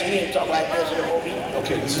next to me and talk like this in the movie?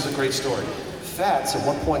 Okay, this is a great story. Fats, at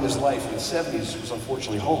one point in his life in the 70s, was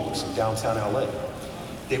unfortunately homeless in downtown LA.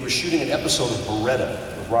 They were shooting an episode of Beretta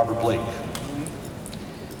with Robert Blake.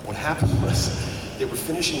 What happened was, they were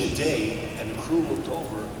finishing the day, and the crew looked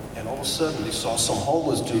over, and all of a sudden they saw some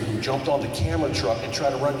homeless dude who jumped on the camera truck and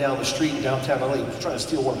tried to run down the street in downtown LA. He was trying to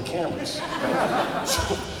steal one of the cameras.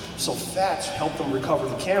 So Fats helped them recover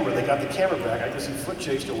the camera. They got the camera back. I guess he foot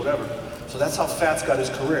chased or whatever. So that's how Fats got his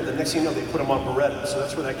career. The next thing you know, they put him on Beretta. So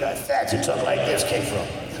that's where that guy, Fats, who talks like this, came from.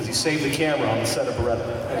 Because he saved the camera on the set of Beretta.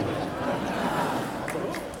 Anyway.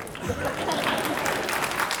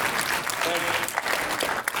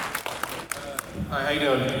 Hi, how you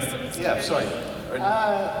doing? Yeah, sorry.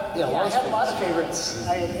 I had a lot of favorites.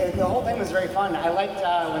 The whole thing was very fun. I liked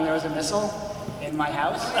when there was a missile in my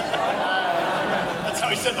house. That's how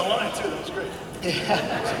he said the line, too. That was great.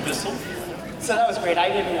 Yeah. Missile? So that was great.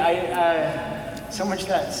 So much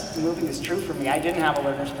that the movie is true for me. I didn't have a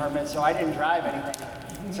learner's permit, so I didn't drive anything.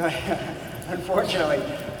 So, unfortunately.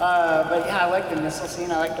 But yeah, I liked the missile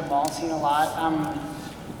scene. I liked the mall scene a lot.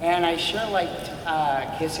 And I sure liked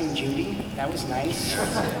kissing Judy. That was nice.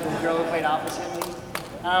 The girl who played opposite me.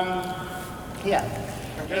 Yeah.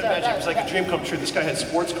 You can imagine, it was like a dream come true. This guy had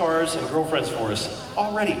sports cars and girlfriends for us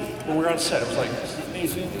already when we were on set. It was like, this is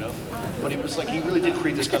amazing, But he was like, he really did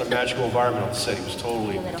create this kind of magical environment on the set. He was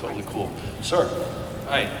totally cool. Sir.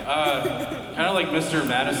 Hi. Kind of like Mr.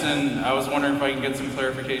 Madison, I was wondering if I can get some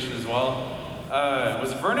clarification as well.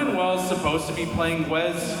 Was Vernon Wells supposed to be playing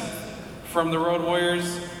Wes from the Road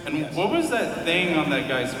Warriors? And what was that thing on that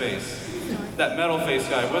guy's face? That metal face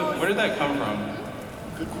guy, where did that come from?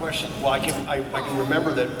 Good question. Well, I can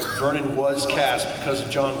remember that Vernon was cast because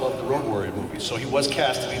John loved the Road Warrior movies, so he was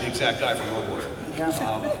cast to be the exact guy from Road Warrior.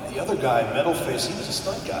 The other guy, Metalface, he was a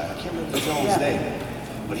stunt guy. I can't remember the gentleman's name.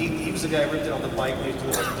 But he was the guy who ripped it on the bike when he was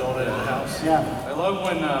doing like a donut in the house. Yeah. I love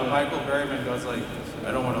when Michael Berryman goes like,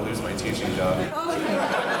 I don't want to lose my teaching job. There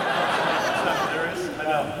is? I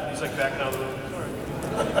know. He's like backing out of the room.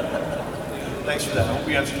 Thanks for that. I hope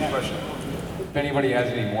we answered your question. If anybody has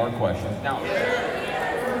any more questions. Now.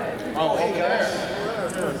 Oh, hey guys.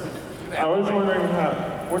 I was wondering,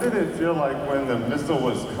 what did it feel like when the missile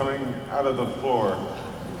was coming out of the floor?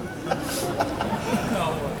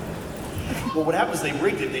 Well, what happened is they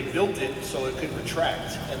rigged it, they built it so it could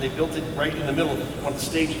retract, and they built it right in the middle of one of the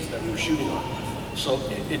stages that we were shooting on. So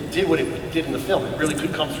it did what it did in the film. It really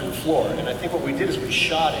could come through the floor. And I think what we did is we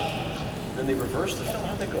shot it, then they reversed the film.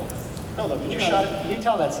 How'd they go? No, you shot it. You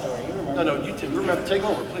tell that story. You remember. No, you remember. Take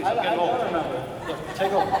over, please. I I'm don't remember. Yeah,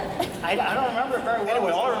 take over. I don't remember it very well.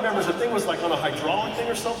 Anyway, all I remember is the thing was like on a hydraulic thing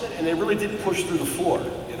or something, and they really did push through the floor,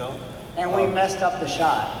 you know? And we messed up the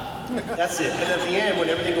shot. That's it. And at the end, when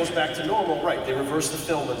everything goes back to normal, right, they reverse the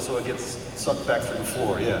film and so it gets sucked back through the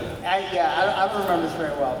floor, yeah. I don't remember this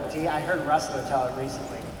very well, but I heard Russell tell it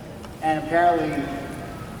recently. And apparently,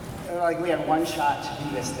 like we had one shot to do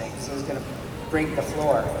this thing, so it was gonna break the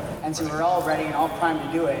floor. And so we were all ready and all primed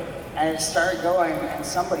to do it. And it started going and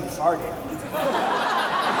somebody farted.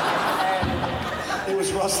 It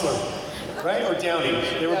was Rustler, right? Or Downey.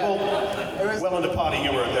 They were both well into potty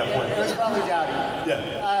humor at that point. It was probably Downey.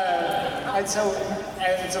 Yeah. And so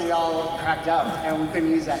we all cracked up and we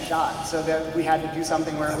couldn't use that shot. So that we had to do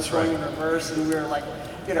something where it was going in reverse and we were like,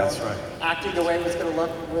 acting the way it was going to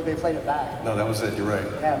look when they played it back. No, that was it. You're right.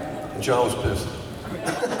 Yeah. And John was pissed.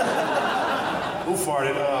 Who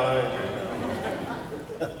farted?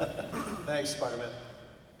 Thanks, Spider-Man.